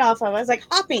going off of. I was like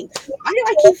hopping. Why do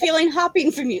I keep feeling hopping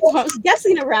from you? So I was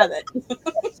guessing a rabbit.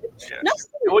 Yeah. No.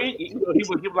 Well, he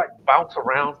would like bounce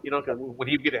around. Because when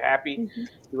he'd get happy, Mhm,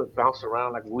 he would bounce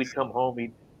around. Like when we'd come home,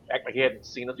 he'd act like he hadn't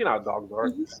seen us. You know how dogs are.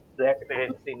 mhm. They act like they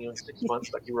hadn't seen you in 6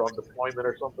 months, like you were on deployment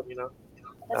or something.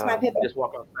 That's my pit He bull. just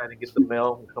walk outside and get the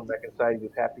mail and come back inside. He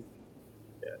was happy.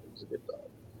 Yeah, he was a good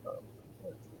dog. Yeah.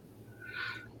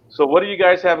 So, what do you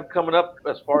guys have coming up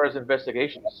as far as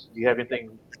investigations? Do you have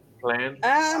anything planned?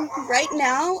 Right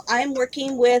now I'm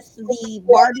working with the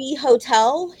Barbie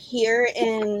Hotel here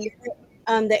in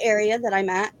the area that I'm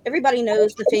at. Everybody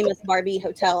knows the famous Barbie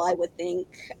Hotel, I would think.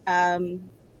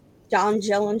 John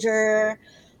Dillinger,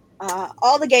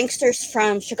 all the gangsters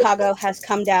from Chicago has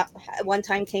come down. At one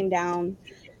time came down.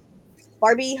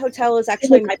 Barbie Hotel is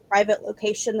actually my private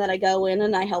location that I go in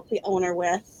and I help the owner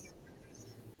with.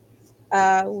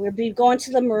 We'll be going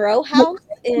to the Moreau House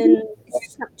in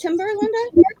September,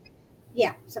 Linda,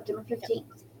 Yeah, September 15th.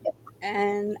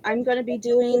 and I'm going to be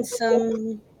doing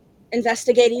some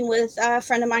investigating with a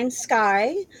friend of mine,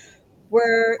 Sky.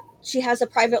 We're she has a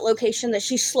private location that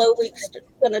she's slowly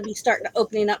going to be starting to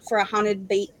opening up for a haunted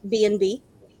B&B.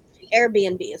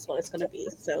 Airbnb is what it's going to be.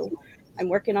 So I'm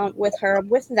working on with her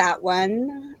with that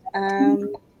one.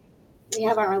 We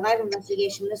have our live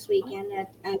investigation this weekend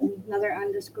at another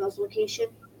undisclosed location.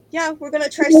 Yeah, we're going to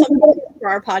try something for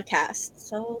our podcast.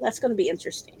 So that's going to be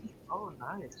interesting. Oh,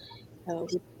 nice. So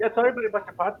Yeah, tell everybody about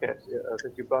your podcast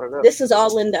since you brought it up. this is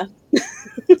all Linda.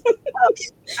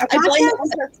 Our I blame it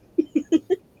podcast? on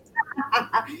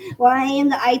her. Well, I am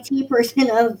the IT person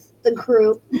of the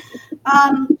group.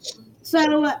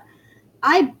 So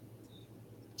I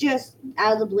just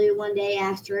out of the blue one day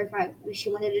asked her if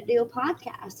she wanted to do a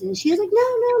podcast, and she was like,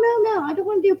 no, I don't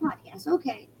want to do a podcast.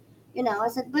 Okay, I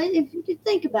said, but if you could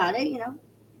think about it,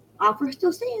 offer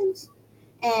still stands.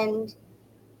 And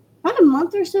about a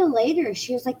month or so later,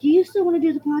 she was like, do you still want to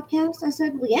do the podcast? I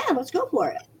said, well, yeah, let's go for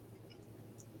it.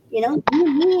 Me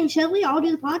and Shelly all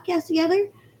do the podcast together.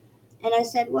 And I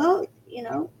said, well,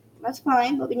 that's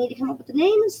fine, but we need to come up with the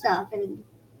name and stuff. And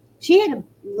she had a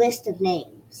list of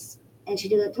names. And she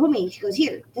told me, she goes,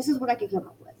 here, this is what I could come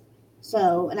up with.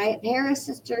 So, and Paris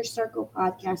Sister Circle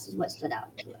podcast is what stood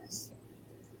out to us.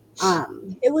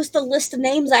 It was the list of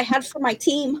names I had for my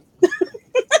team.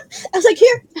 I was like,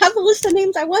 here, have the list of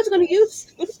names I was going to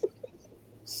use.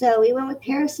 So we went with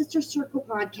Paris Sister Circle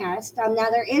podcast. Now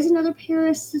there is another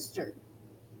Paris Sister,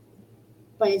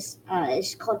 but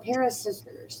it's called Paris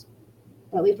Sisters.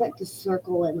 But we put the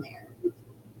circle in there.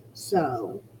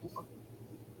 So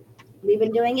we've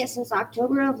been doing it since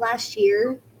October of last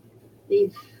year.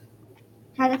 We've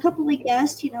had a couple of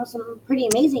guests, some pretty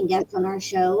amazing guests on our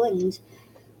show. And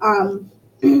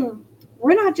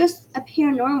we're not just a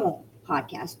paranormal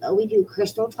podcast, though. We do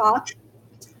crystal talk,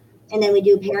 and then we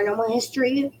do paranormal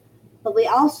history. But we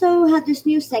also have this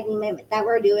new segment that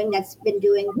we're doing that's been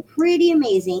doing pretty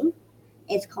amazing.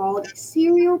 It's called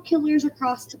Serial Killers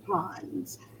Across the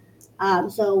Ponds.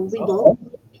 So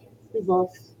we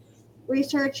both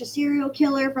research a serial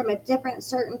killer from a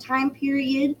certain time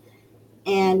period,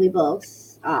 and we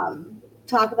both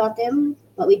talk about them,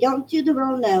 but we don't do the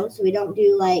well known. So we don't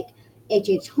do like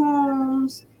H.H.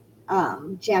 Holmes,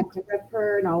 Jack the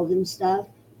Ripper, and all of them stuff.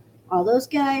 All those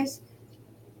guys.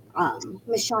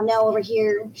 Miss Shaunell over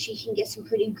here, she can get some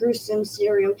pretty gruesome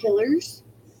serial killers.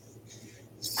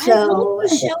 I love the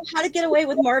show How to Get Away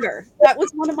with Murder. That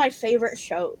was one of my favorite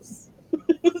shows.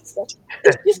 So,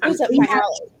 it just goes up my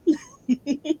alley.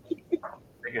 Make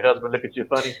your husband look at you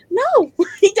funny? No,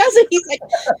 he doesn't.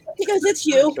 He goes, it's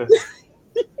you.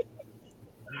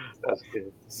 That's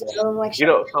good. So, like,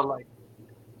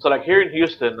 So like here in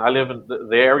Houston, I live in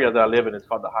the area that I live in is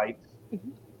called the Heights. Mm-hmm.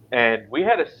 And we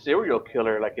had a serial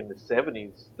killer like in the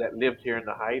 70s that lived here in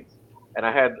the Heights. And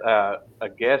I had a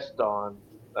guest on.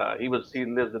 He lives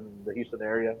in the Houston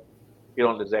area. He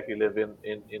don't exactly live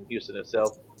in Houston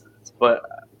itself. But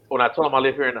when I told him I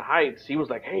live here in the Heights, he was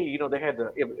like, "Hey, they had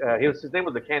his name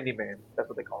was the Candyman. That's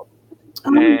what they called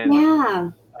him." And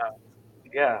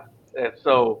yeah. And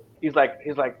so he's like,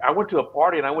 I went to a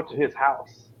party and I went to his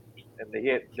house, and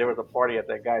there was a party at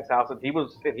that guy's house, and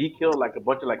he killed like a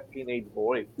bunch of like teenage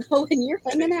boys. Oh, and you're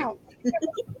hanging out.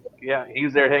 Yeah,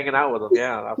 he's there hanging out with them.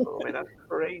 Yeah, I mean that's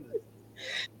crazy.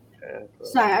 Yeah, so.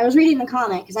 Sorry, I was reading the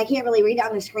comment because I can't really read it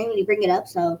on the screen when you bring it up.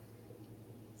 So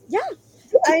yeah,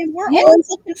 we're always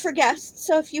looking for guests.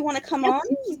 So if you want to come on,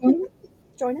 you can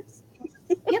join us.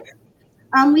 Yep.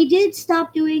 We did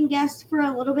stop doing guests for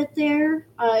a little bit there.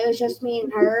 It was just me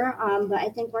and her. But I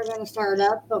think we're going to start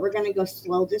up, but we're going to go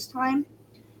slow this time.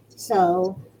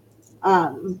 So,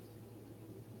 and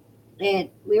we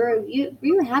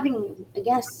were having a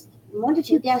guest, 1 to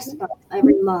 2 guests about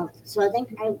every month. So I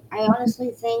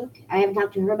honestly think I haven't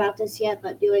talked to her about this yet,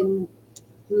 but doing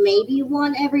maybe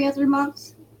 1 every other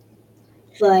month.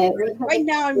 But right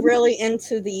now, I'm really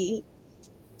into the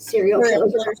serial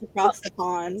killers across the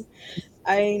pond.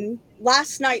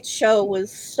 Last night's show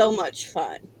was so much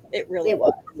fun. It really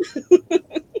was.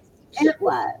 It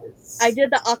was. I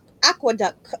did the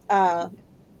aqueduct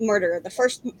murder, the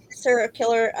first serial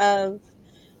killer of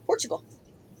Portugal.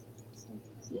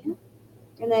 Yeah.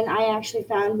 And then I actually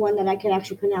found one that I could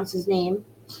actually pronounce his name.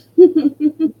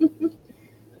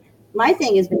 My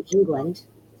thing has been England.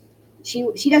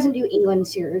 She doesn't do England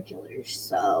serial killers,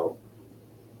 so.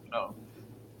 Oh.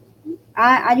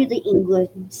 I do the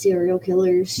England serial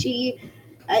killers.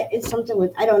 It's something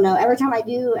with, I don't know. Every time I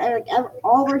do,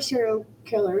 all of our serial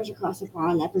killers across the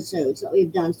pond episodes that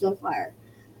we've done so far,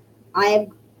 I have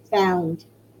found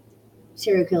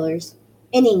serial killers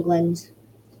in England.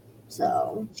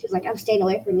 So she's like, I'm staying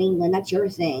away from England. That's your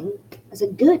thing. I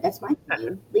said, good. That's my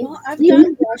thing. I've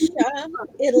done Russia,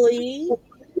 Italy,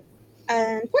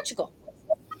 and Portugal.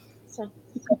 So,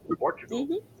 Portugal.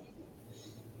 hmm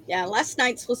yeah, last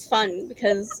night's was fun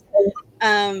because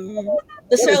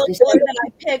the It was sailor just one that I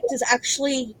picked is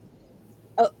actually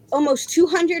almost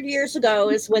 200 years ago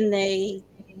is when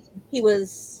he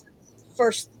was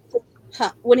first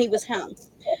when he was hung,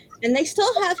 and they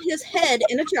still have his head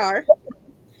in a jar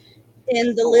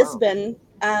in the Oh wow. Lisbon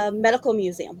Medical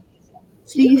Museum.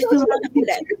 So do you you can go still see have him the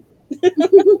today. picture?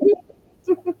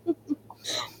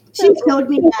 She showed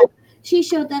me that. She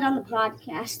showed that on the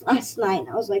podcast last night.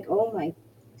 I was like, oh my.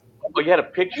 Oh, you had a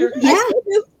picture? I Yeah. still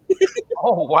do.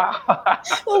 Oh wow.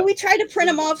 Well, we try to print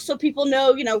them off so people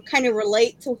know, kind of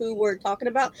relate to who we're talking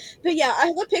about. But yeah, I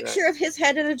have a Yeah. picture of his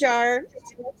head in a jar.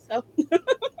 So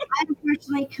I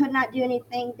unfortunately could not do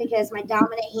anything because my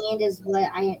dominant hand is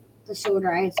the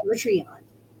shoulder I had surgery on.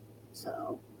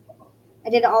 So I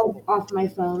did it all off my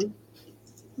phone.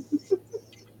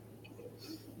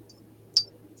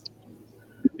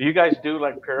 Do you guys do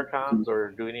like paracons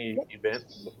or do any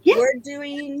events? Yeah. we're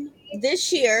doing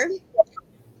this year.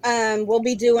 We'll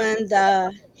be doing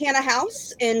the Hannah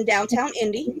House in downtown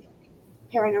Indy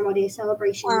Paranormal Day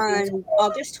celebrations next. on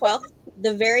August 12th.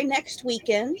 The very next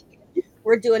weekend,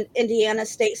 we're doing Indiana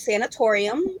State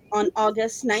Sanatorium on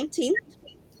August 19th.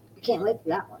 I can't wait for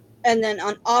that one. And then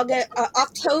on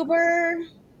October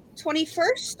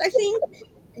 21st, I think,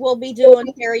 we'll be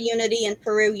doing Para Unity in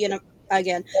Peru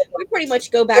again. We pretty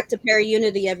much go back to Para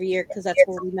Unity every year because that's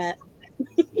where we met.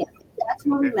 Yeah, that's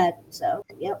where we Okay. met. So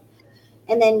yep.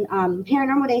 And then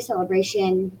Paranormal Day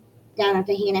celebration down at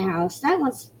the Hannah House. That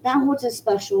holds a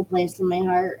special place in my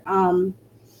heart.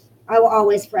 I will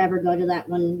always forever go to that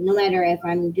one, no matter if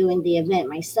I'm doing the event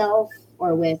myself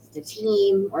or with the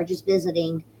team or just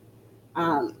visiting.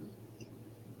 Um,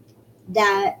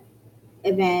 that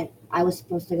event, I was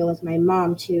supposed to go with my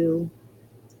mom to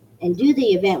and do the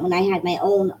event when I had my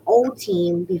own old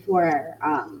team before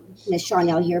Miss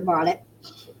Shaunell here bought it.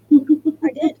 I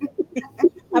did. I She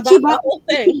bought the bought whole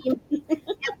the thing. team,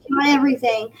 she bought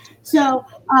everything. So,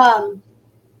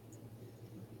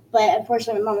 but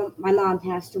unfortunately, my mom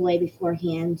passed away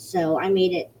beforehand. So I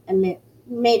made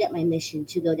it my mission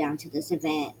to go down to this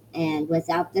event. And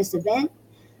without this event,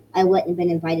 I wouldn't have been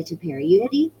invited to Para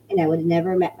Unity, and I would have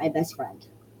never met my best friend.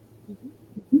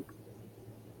 Mhm.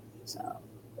 So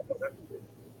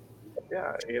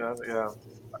Yeah, yeah.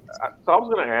 So I was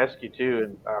going to ask you too,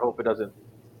 and I hope it doesn't,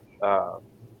 uh,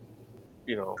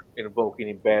 invoke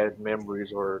any bad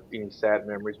memories or any sad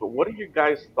memories. But what are your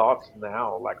guys' thoughts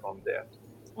now, like on death?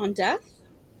 On death?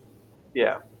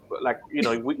 Yeah, but like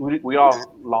we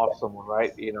all lost someone,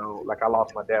 right? Like I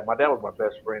lost my dad. My dad was my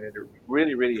best friend, and it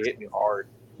really, really hit me hard.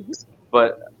 Mhm.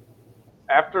 But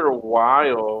after a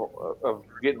while of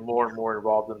getting more and more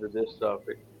involved into this stuff,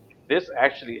 this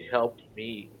actually helped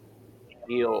me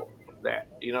heal from that,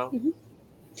 Mhm.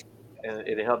 and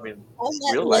it helped me I'll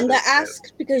let realize Linda that.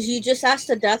 ask because you just asked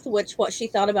a death witch what she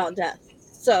thought about death.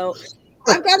 So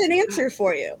I've got an answer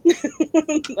for you.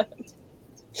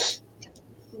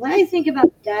 when I think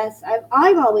about death,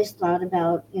 I've always thought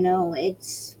about,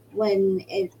 it's when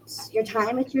it's your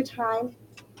time, it's your time.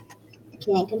 You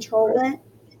can't control Right, it.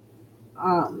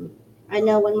 Um, I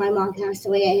know when my mom passed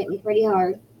away, it hit me pretty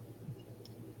hard,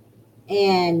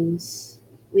 and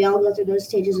we all go through those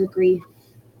stages of grief.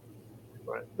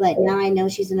 right, But now I know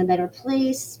she's in a better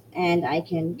place, and I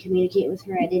can communicate with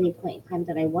her at any point in time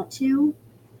that I want to,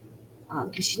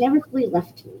 because she never fully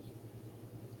left me.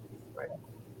 right.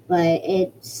 But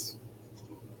it's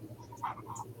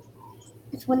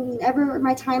whenever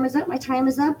my time is up, my time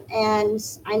is up, and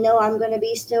I know I'm going to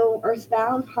be still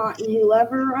earthbound, haunting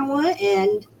whoever I want,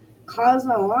 and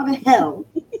causing a lot of hell.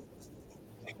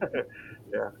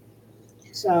 Yeah,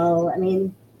 So, I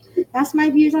mean, that's my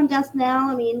views on death now.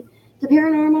 I mean, the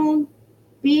paranormal,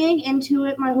 being into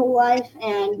it my whole life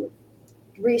and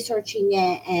researching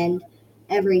it and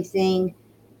everything,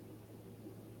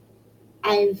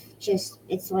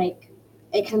 it's like,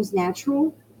 it comes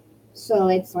natural. So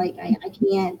it's like, I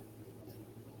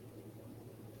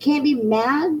can't be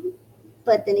mad,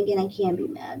 but then again, I can be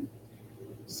mad.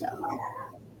 So,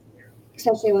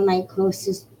 especially when my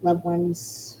closest loved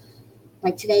ones,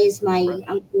 like today is right. my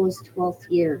uncle's 12th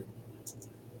year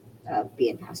of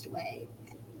being passed away.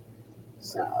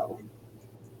 So,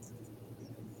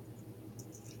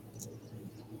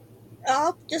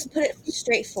 I'll just put it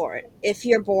straightforward. If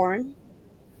you're born,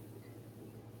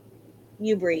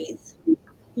 you breathe,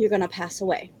 you're going to pass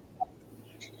away.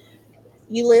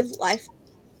 You live life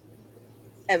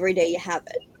every day you have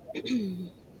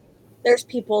it. There's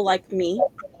people like me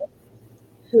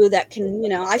who that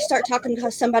can, I start talking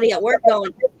to somebody at work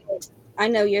going, I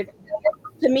know you're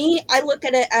To me, I look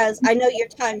at it as I know your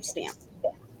timestamp.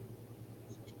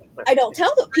 I don't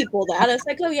tell the people that. It's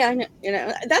like, oh yeah, I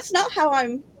know, that's not how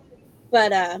I'm.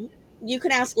 But you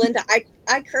can ask Linda.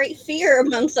 I create fear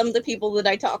among some of the people that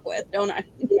I talk with, don't I?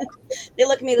 They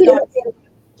look at me, they go,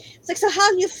 it's like, so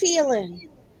how you feeling?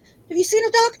 Have you seen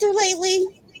a doctor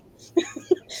lately?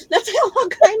 That's how I'm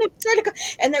kind of trying to go.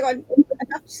 And they're going, a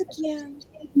doctor's like, yeah, I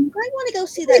want to go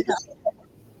see that doctor.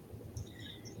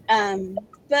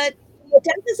 But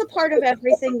death is a part of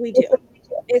everything we do.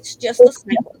 It's just a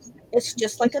cycle. It's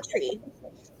just like a tree.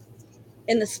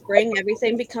 In the spring,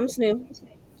 everything becomes new,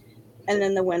 and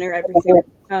then the winter, everything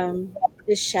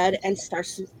is shed and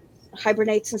starts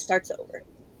hibernates and starts over.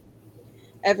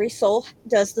 Every soul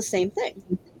does the same thing.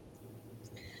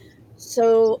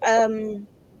 So a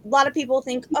lot of people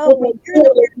think, oh, well, you're in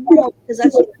the paranormal because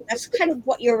that's kind of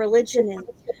what your religion is.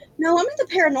 No, I'm in the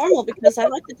paranormal because I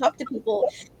like to talk to people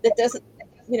that doesn't,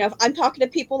 if I'm talking to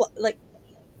people like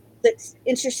that's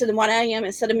interested in what I am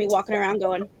instead of me walking around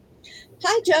going,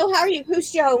 hi, Joe, how are you?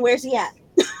 Who's Joe? And where's he at?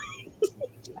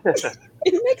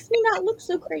 It makes me not look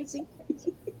so crazy.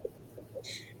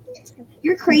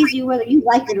 You're crazy whether you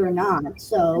like it or not.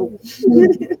 So,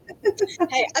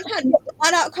 Hey, I've had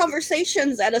flat out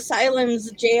conversations at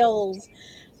asylums, jails,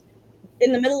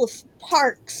 in the middle of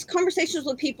parks, conversations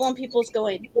with people, and people's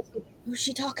going, who's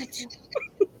she talking to?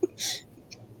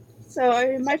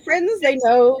 So my friends, they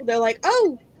know. They're like,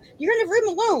 oh, you're in a room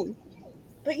alone.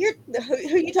 But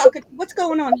who you talking to? What's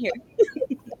going on here?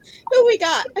 Who we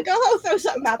got? I go, oh, throw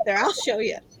something out there. I'll show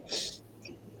you.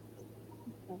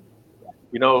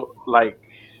 Like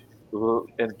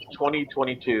in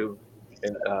 2022,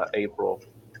 in April,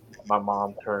 my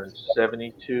mom turned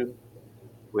 72.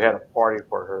 We had a party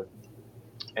for her,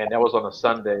 and that was on a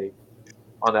Sunday.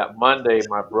 On that Monday,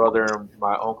 my brother and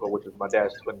my uncle, which is my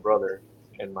dad's twin brother,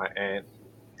 and my aunt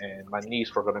and my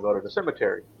niece were going to go to the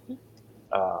cemetery.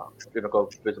 Go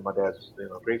visit my dad's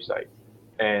gravesite.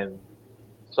 And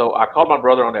so I called my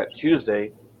brother on that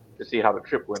Tuesday to see how the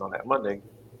trip went on that Monday.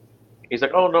 He's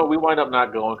like, "Oh no, we wind up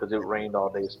not going because it rained all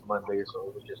day Monday, so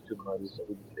it was just too muddy, so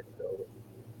we just didn't go."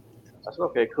 I said,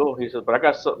 "Okay, cool." He said, "But I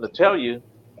got something to tell you."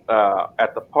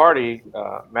 At the party,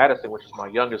 Madison, which is my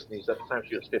youngest niece, at the time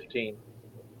she was 15,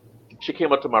 she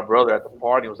came up to my brother at the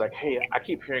party and was like, "Hey, I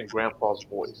keep hearing Grandpa's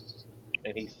voice,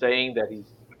 and he's saying that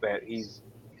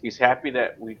he's happy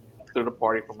that we threw the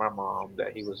party for my mom,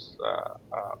 that he was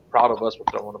proud of us for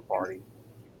throwing the party,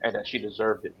 and that she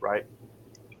deserved it, right?"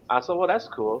 I said, "Well, that's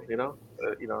cool,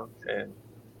 and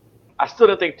I still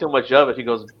didn't think too much of it." He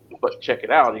goes, "But check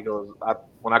it out." He goes,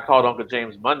 when I called Uncle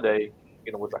James Monday,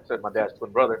 which like I said, my dad's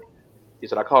twin brother, he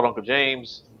said, I called Uncle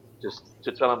James just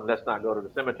to tell him let's not go to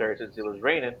the cemetery since it was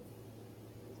raining.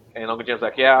 And Uncle James was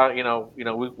like, yeah,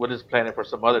 we're just planning for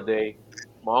some other day.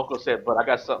 My uncle said, but I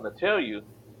got something to tell you.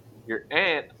 Your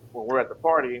aunt, when we're at the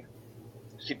party,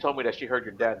 she told me that she heard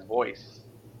your dad's voice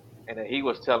and that he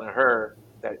was telling her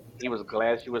that he was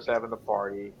glad she was having the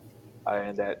party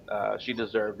and that she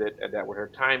deserved it and that when her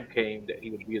time came that he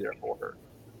would be there for her.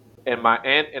 And my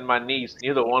aunt and my niece,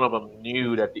 neither one of them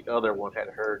knew that the other one had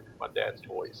heard my dad's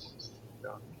voice. You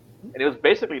know? And it was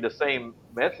basically the same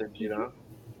message. So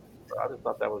I just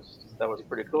thought that was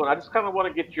pretty cool. And I just kind of want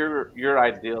to get your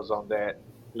ideas on that.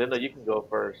 Linda, you can go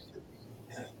first.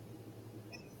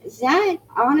 that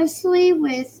honestly,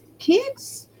 with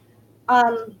kids,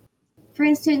 for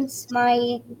instance,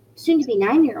 my soon to be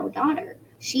 9-year-old daughter,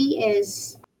 she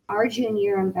is our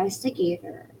junior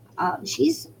investigator.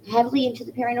 She's heavily into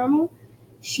the paranormal.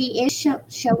 She is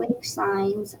showing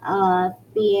signs of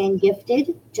being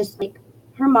gifted, just like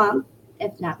her mom,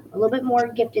 if not a little bit more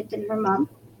gifted than her mom.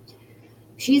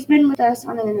 She's been with us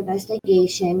on an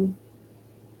investigation.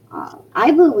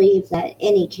 I believe that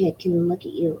any kid can look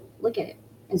at it,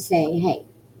 and say, "Hey,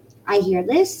 I hear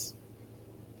this,"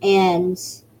 and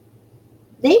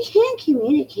they can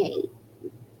communicate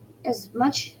as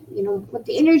much, with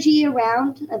the energy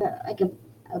around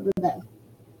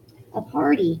a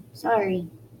party. Sorry,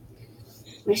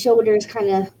 my shoulder is it's kind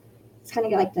of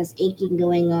got like this aching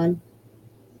going on.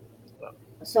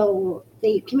 So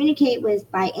they communicate with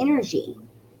by energy,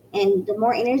 and the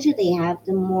more energy they have,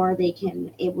 the more they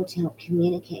can able to help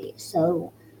communicate.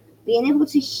 So being able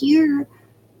to hear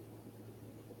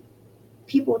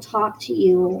people talk to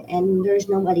you and there's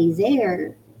nobody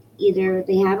there, either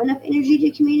they have enough energy to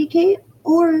communicate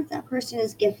or that person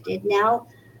is gifted. Now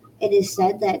it is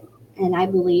said that, and I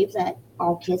believe that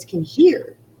all kids can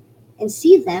hear and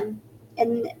see them,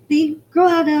 and they grow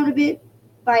out of it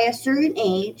by a certain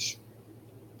age.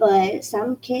 But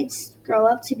some kids grow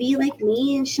up to be like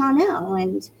me and Shaunell,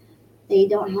 and they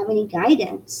don't have any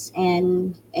guidance,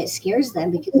 and it scares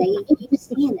them because they keep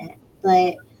seeing it.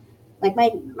 But like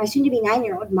my soon to be 9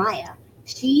 year old Maya,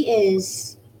 she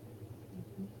is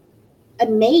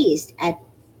amazed at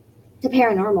the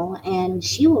paranormal, and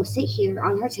she will sit here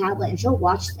on her tablet and she'll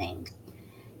watch things.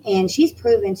 And she's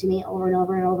proven to me over and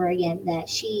over and over again that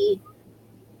she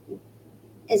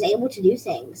is able to do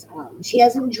things. She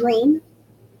doesn't dream,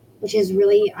 which is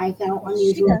really, I found She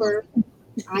unusual does. for.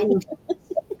 I know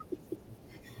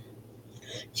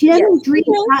she Yes, doesn't she dream.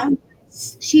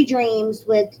 does. She dreams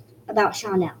with about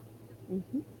Shaunell.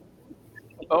 Mhm.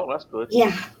 Oh, that's good.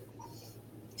 Yeah,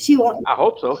 she won't. I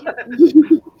hope so.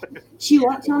 She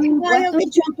won't tell me what I'll those. be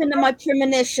jump into my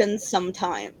premonitions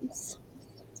sometimes.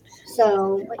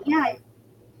 So, but yeah,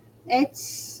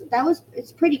 it's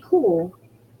pretty cool.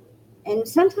 And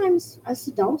sometimes us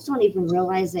adults don't even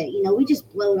realize it. We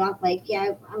just blow it off like,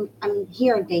 yeah, I'm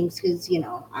hearing things because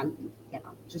I'm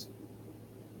just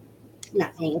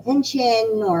not paying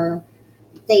attention, or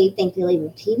they think they leave the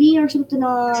TV or something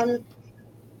on,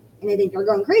 and they think they're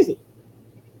going crazy.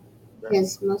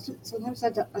 Because sometimes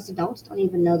us adults don't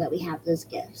even know that we have those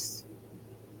gifts.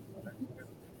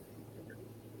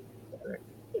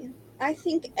 Yeah. I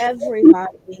think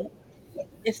everybody,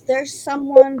 if there's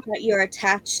someone that you're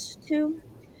attached to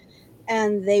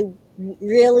and they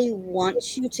really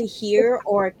want you to hear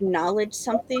or acknowledge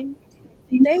something,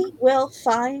 they will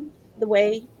find the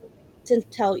way to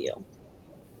tell you.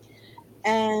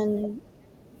 And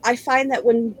I find that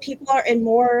when people are in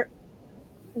more,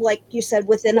 like you said,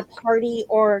 within a party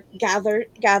or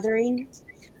gathering,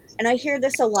 and I hear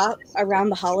this a lot around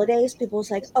the holidays,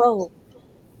 people's like, "Oh,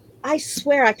 I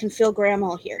swear I can feel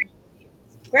grandma here.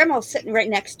 Grandma's sitting right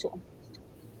next to him."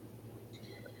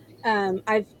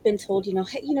 I've been told,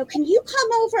 hey, can you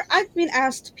come over? I've been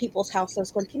asked to people's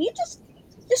houses, going, can you just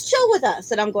chill with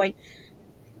us? And I'm going,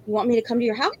 you want me to come to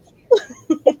your house?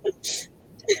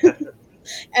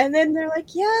 And then they're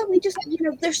like, yeah, we just,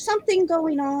 there's something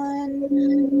going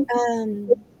on. Um,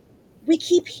 we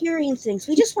keep hearing things.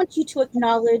 We just want you to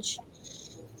acknowledge.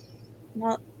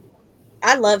 Well,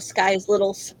 I love Sky's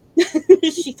littles.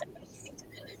 she,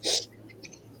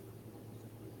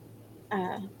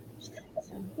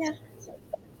 so yeah,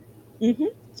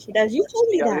 she does. You told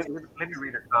me Yeah, that. let me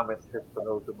read a comment just for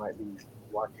those who might be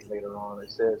watching later on.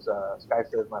 It says, Sky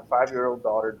says, my 5-year-old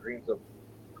daughter dreams of me,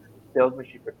 tells me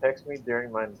she protects me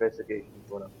during my investigations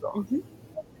when I'm gone. Hmm.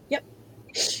 Yep.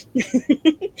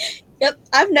 Yep,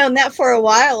 I've known that for a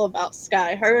while about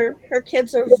Sky. Her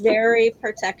kids are very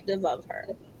protective of her.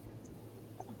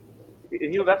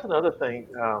 And, that's another thing.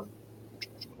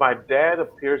 My dad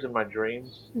appears in my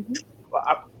dreams. Hmm. Well,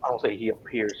 I don't say he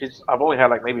appears. I've only had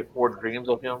like maybe 4 dreams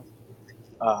of him.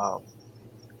 Um,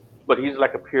 but he's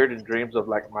like appeared in dreams of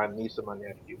like my niece and my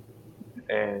nephew,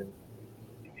 and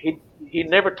he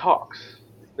never talks.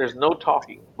 There's no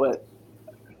talking, but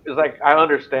it's like I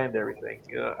understand everything.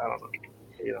 I don't know.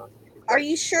 It's Are like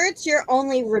you sure it's you're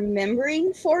only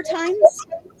remembering 4 times?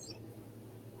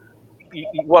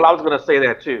 well, I was gonna say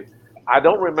that too. I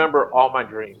don't remember all my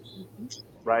dreams,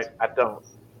 right? I don't.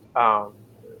 Um,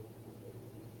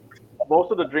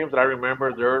 most of the dreams that I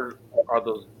remember, there are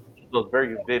those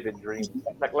very vivid dreams.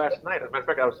 Like last night, as a matter of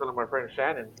fact, I was telling my friend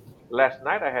Shannon. Last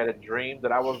night, I had a dream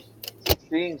that I was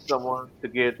seeing someone to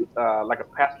get like a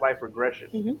past life regression,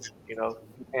 Hmm. you know,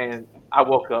 and I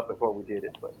woke up before we did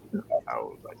it, but I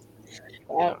was like,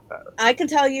 Well, I can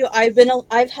tell you,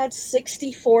 I've had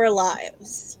 64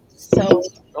 lives. So,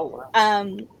 oh wow,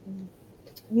 um,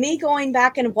 me going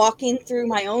back and walking through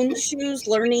my own shoes,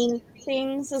 learning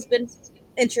things has been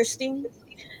interesting.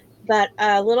 But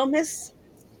little Miss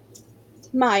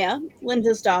Maya,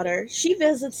 Linda's daughter, she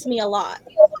visits me a lot.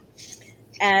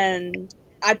 And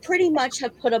I pretty much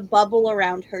have put a bubble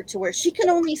around her to where she can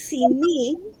only see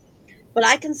me, but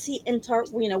I can see into,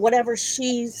 whatever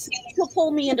she'll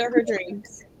pull me into her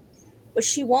dreams, but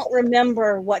she won't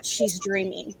remember what she's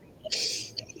dreaming.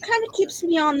 It kind of keeps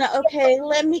me on the, okay,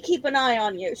 let me keep an eye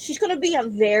on you. She's going to be a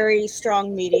very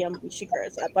strong medium when she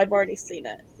grows up. I've already seen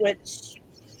it, which,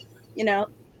 you know,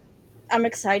 I'm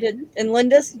excited. And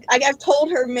I've told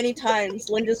her many times,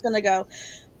 Linda's going to go,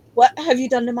 what have you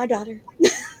done to my daughter?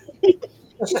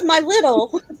 She's my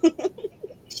little.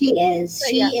 She is.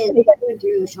 But yeah. She is going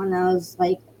through Shaunell's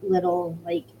like little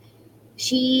like.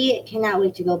 She cannot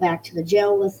wait to go back to the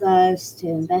jail with us to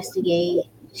investigate.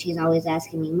 She's always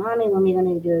asking me, "Mommy, when are we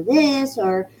going to do this?"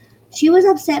 Or she was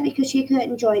upset because she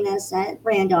couldn't join us at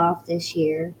Randolph this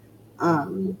year.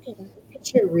 Um,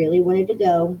 she really wanted to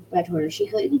go, but I told her she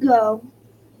couldn't go.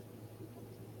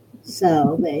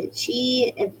 So, but if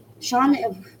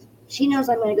she knows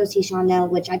I'm going to go see Shaunell,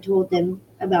 which I told them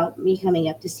about me coming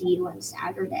up to see you on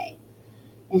Saturday.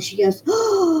 And she goes,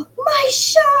 "Oh, my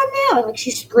Shaunell!" Like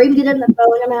she screamed it in the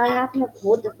phone. I mean, I have to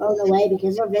hold the phone away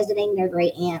because they're visiting their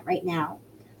great aunt right now,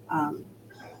 um,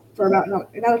 for about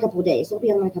another couple of days. They'll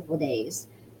be on in a couple of days,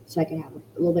 so I can have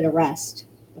a little bit of rest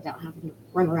without having to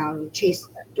run around and chase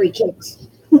three kids.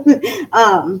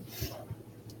 um,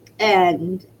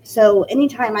 and so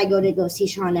anytime I go see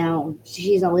Shaunell,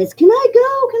 she's always, "Can I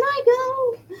go? Can I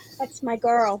go?" That's my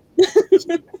girl.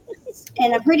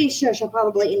 And I'm pretty sure she'll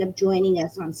probably end up joining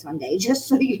us on Sunday, just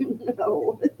so you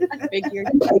know. I figured.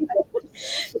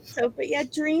 So, but yeah,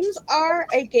 dreams are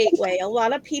a gateway. A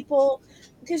lot of people,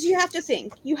 because you have to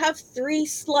think, you have three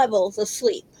levels of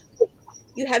sleep.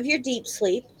 You have your deep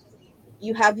sleep,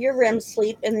 you have your REM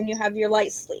sleep, and then you have your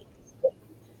light sleep.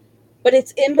 But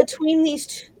it's in between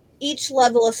each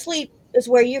level of sleep is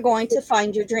where you're going to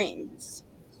find your dreams.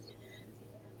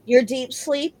 Your deep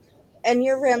sleep and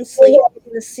your REM sleep, you're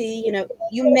going to see,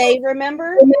 you may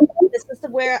remember. This is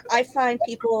where I find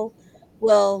people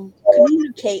will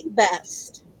communicate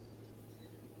best.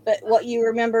 But what you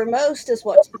remember most is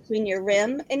what's between your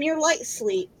REM and your light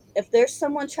sleep. If there's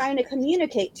someone trying to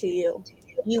communicate to you,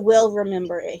 you will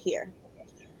remember it here.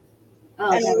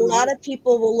 Oh, And a definitely. lot of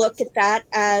people will look at that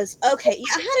as, okay,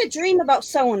 yeah, I had a dream about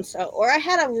so and so, or I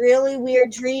had a really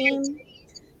weird dream.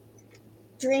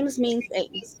 Dreams mean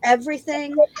things.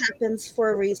 Everything happens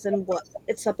for a reason. What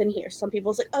it's up in here. Some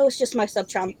people's like, oh, it's just my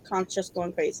subconscious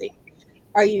going crazy.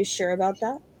 Are you sure about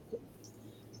that?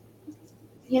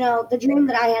 The dream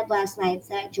that I had last night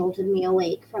that jolted me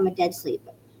awake from a dead sleep,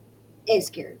 it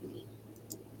scared me.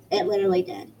 It literally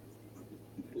did.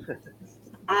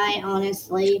 I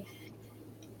honestly,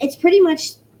 it's pretty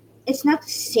much, it's not the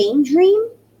same dream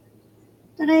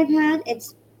that I've had.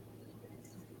 It's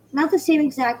not the same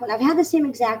exact one. I've had the same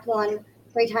exact one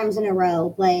three times in a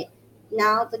row, but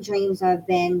now the dreams have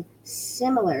been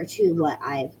similar to what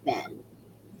I've been,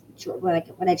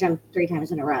 what I dreamt three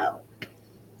times in a row.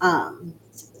 Um,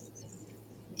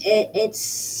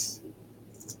 it's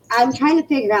I'm trying to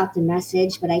figure out the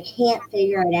message, but I can't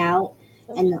figure it out.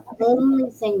 And the only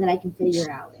thing that I can figure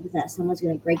out is that someone's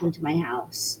going to break into my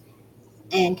house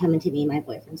and come into me and my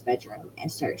boyfriend's bedroom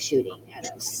and start shooting at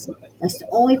us. That's the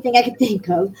only thing I can think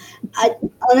of. I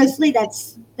honestly,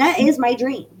 that is my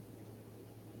dream.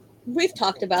 We've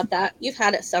talked about that. You've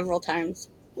had it several times.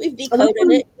 We've Oh, this decoded one,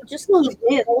 it. You this just one keep was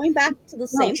new. going back to the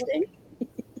No, same thing.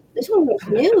 this one was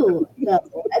new though.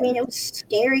 I mean, it was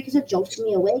scary because it jolted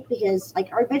me awake because like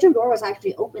our bedroom door was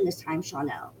actually open this time,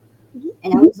 Shaunell, Mhm.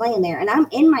 and I was laying there and I'm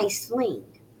in my sling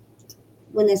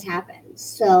when this happens.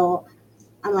 So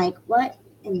I'm like, what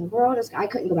in the world is? I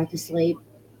couldn't go back to sleep.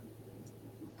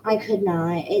 I could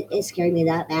not. It scared me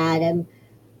that bad, and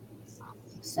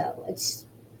so it's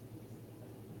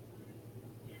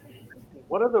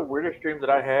One of the weirdest dreams that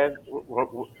I had,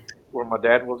 where my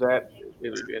dad was at,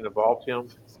 it involved him,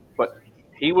 but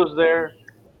he was there.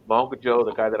 My uncle Joe,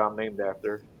 the guy that I'm named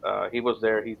after, he was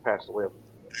there. He passed away.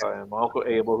 And my uncle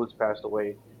Abel, who's passed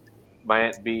away, my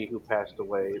aunt B, who passed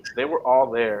away. They were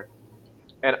all there,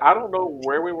 and I don't know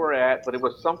where we were at, but it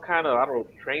was some kind of, I don't know,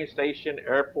 train station,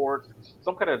 airport,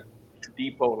 some kind of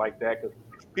depot like that, because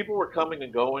people were coming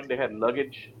and going. They had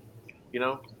luggage, you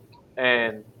know,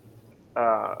 and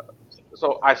uh,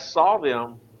 so I saw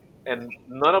them, and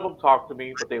none of them talked to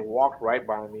me, but they walked right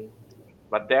by me.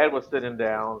 My dad was sitting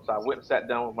down, so I went and sat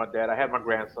down with my dad. I had my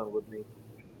grandson with me,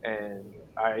 and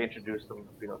I introduced him,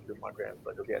 to my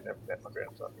grandson because he had never met my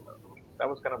grandson. That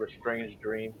was kind of a strange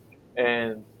dream,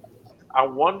 and I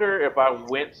wonder if I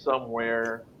went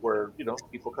somewhere where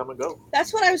people come and go.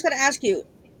 That's what I was going to ask you.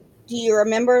 Do you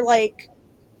remember like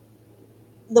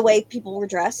the way people were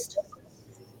dressed?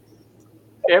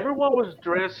 Everyone was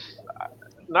dressed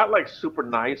not like super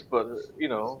nice, but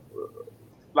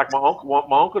like my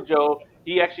uncle Joe,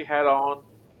 he actually had on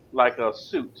like a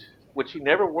suit, which he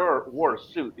never wore a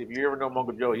suit. If you ever know my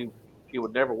Uncle Joe, he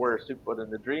would never wear a suit, but in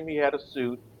the dream he had a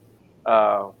suit.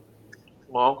 Uh,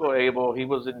 my uncle Abel, he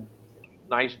was in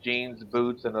nice jeans,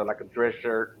 boots, and like a dress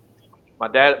shirt. My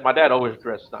dad always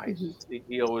dressed Mm-hmm. nice.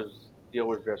 He always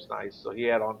dressed nice, so he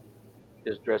had on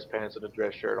his dress pants and a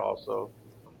dress shirt also.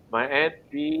 My aunt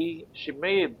B, she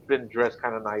may have been dressed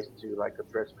kind of nice too, like a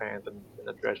dress pants and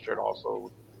a dress shirt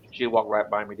also. She walked right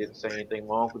by me, didn't say anything.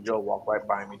 My uncle Joe walked right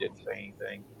by me, didn't say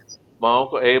anything. My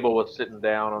uncle Abel was sitting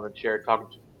down on a chair talking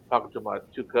to my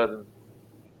two cousins,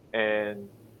 and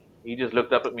he just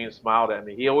looked up at me and smiled at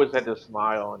me. He always had this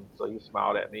smile, and so he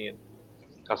smiled at me, and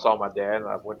I saw my dad, and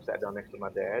I went and sat down next to my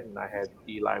dad, and I had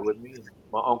Eli with me, and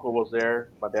my uncle was there,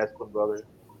 my dad's twin brother,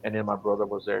 and then my brother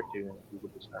was there too, and we were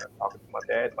just kind of talking to my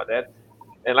dad. My dad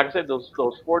And like I said, those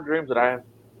four dreams that I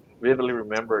vividly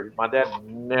remember, my dad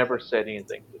never said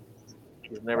anything to me.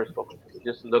 He's never spoken to me.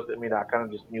 Just looked at me, and I kind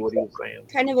of just knew what he was saying.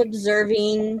 Kind of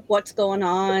observing what's going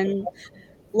on,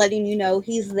 letting you know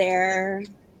he's there,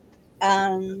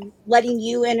 letting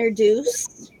you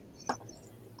introduce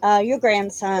your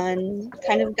grandson.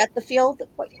 Kind of got the feel that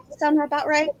what sound about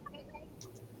right.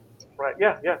 Right?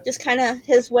 Yeah, yeah, Just kind of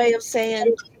his way of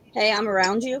saying, "Hey, I'm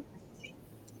around you."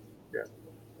 yeah.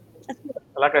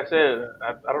 Like I said,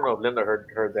 I don't know if Linda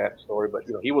heard that story, but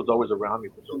he was always around me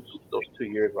for those 2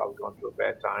 years where I was going through a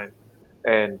bad time,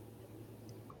 and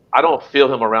I don't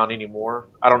feel him around anymore.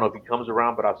 I don't know if he comes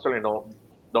around, but I certainly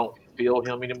don't feel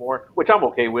him anymore, which I'm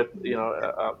okay with.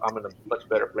 I'm in a much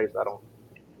better place. I don't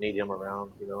need him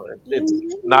around. You It's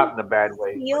maybe not in a bad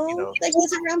way, but feel that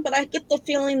he's around, but I get the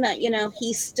feeling that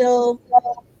he still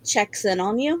checks in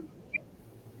on you.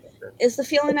 Is the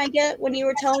feeling I get when you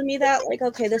were telling me that? Like,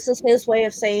 okay, this is his way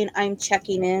of saying I'm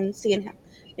checking in, seeing how.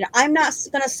 I'm not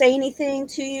gonna say anything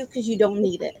to you because you don't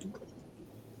need it.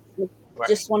 right,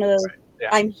 Just one of those. right, yeah,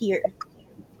 I'm here.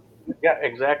 yeah,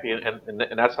 exactly, and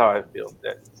that's how I feel.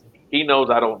 That he knows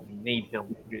I don't need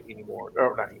him anymore,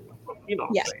 or not anymore. But you know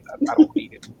what Yeah, I'm saying? I don't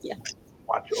need him to yeah.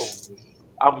 watch over me.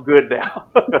 I'm good now.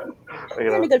 you You're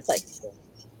in a know, good place.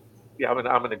 yeah, I'm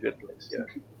in a good place. Yeah,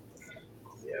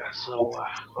 yeah. So,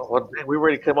 well, man, we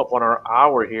already come up on our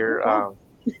hour Oh here. wow.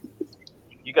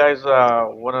 You guys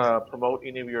want to promote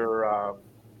any of your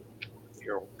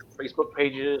Facebook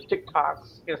pages,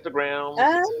 TikToks, Instagrams,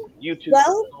 Um. YouTube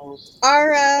Well, channels?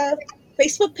 our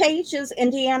Facebook page is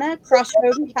Indiana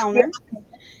Crossroad Encounter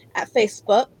at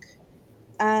Facebook.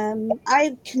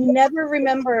 I can never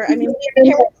remember. I mean, we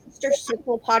have Parent Sister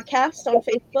Circle podcast on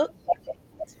Facebook,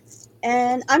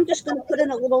 and I'm just going to put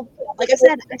in a little. Like I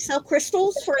said, I sell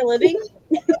crystals for a living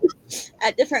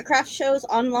at different craft shows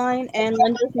online, and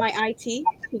Linda's my IT.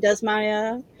 She does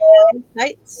my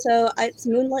website, so it's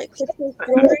Moonlight Crystals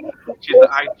Jewelry. She's the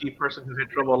IT person who had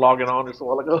trouble logging on just a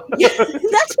while ago. Yeah,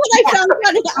 that's what I found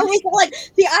out. I was like,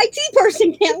 the IT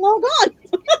person can't log on.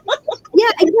 Yeah,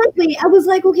 exactly. I was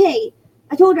like, okay.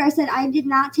 I told her, I said, I did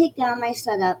not take down my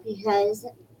setup because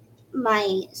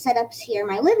my setup's here in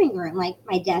my living room, like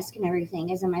my desk and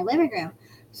everything is in my living room.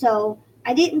 So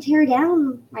I didn't tear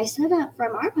down my setup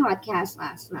from our podcast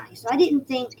last night. So I didn't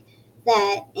think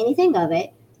that anything of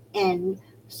it. And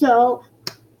so,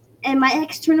 and my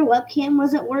external webcam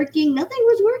wasn't working. Nothing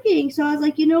was working. So I was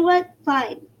like, you know what?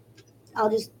 Fine. I'll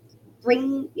just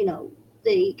bring,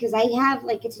 because I have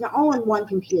like it's an all-in-one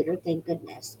computer, thank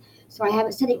goodness. So I have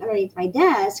it sitting underneath my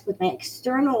desk with my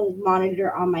external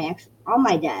monitor on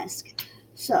my desk.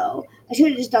 So I should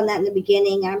have just done that in the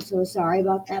beginning. I'm so sorry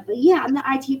about that. But yeah, I'm the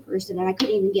IT person, and I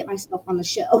couldn't even get myself on the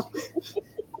show.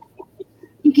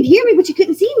 You could hear me, but you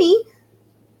couldn't see me.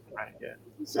 Right, yeah.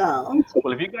 So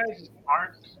Well, if you guys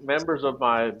aren't members of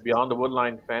my Beyond the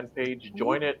Woodline fan page,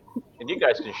 join it, and you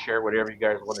guys can share whatever you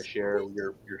guys want to share.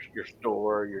 Your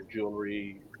store, your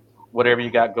jewelry, whatever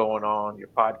you got going on, your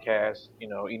podcast.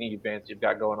 Any events you've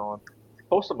got going on,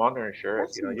 post them on there and share it.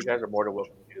 Awesome. You guys are more than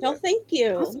welcome to do No, that. thank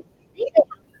you. awesome.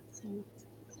 So,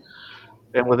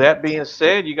 And with that being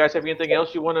said, you guys have anything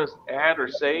else you want to add or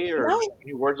say, or no,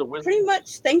 any words of pretty wisdom?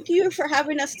 much. Thank you for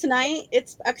having us tonight.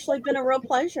 It's actually been a real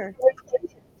pleasure.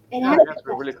 It Yeah, has yeah, it's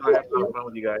been been. really fun Thank having you. fun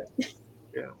with you guys.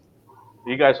 Yeah.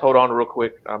 You guys hold on real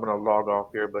quick. I'm gonna log off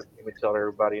here, but let me tell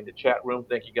everybody in the chat room.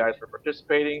 Thank you guys for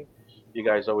participating. You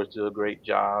guys always do a great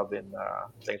job, and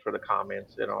thanks for the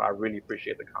comments. I really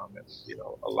appreciate the comments.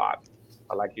 A lot.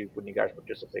 I like you when you guys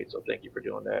participate, so thank you for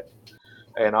doing that.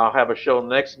 And I'll have a show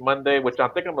next Monday, which I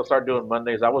think I'm gonna start doing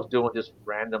Mondays. I was doing just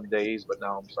random days, but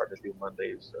now I'm starting to do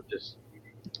Mondays. So it just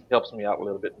helps me out a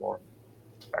little bit more.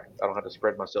 I don't have to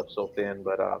spread myself so thin,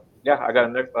 but yeah, I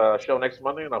got a show next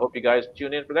Monday, and I hope you guys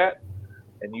tune in for that.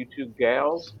 And you two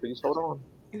gals, please hold on.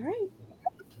 All right.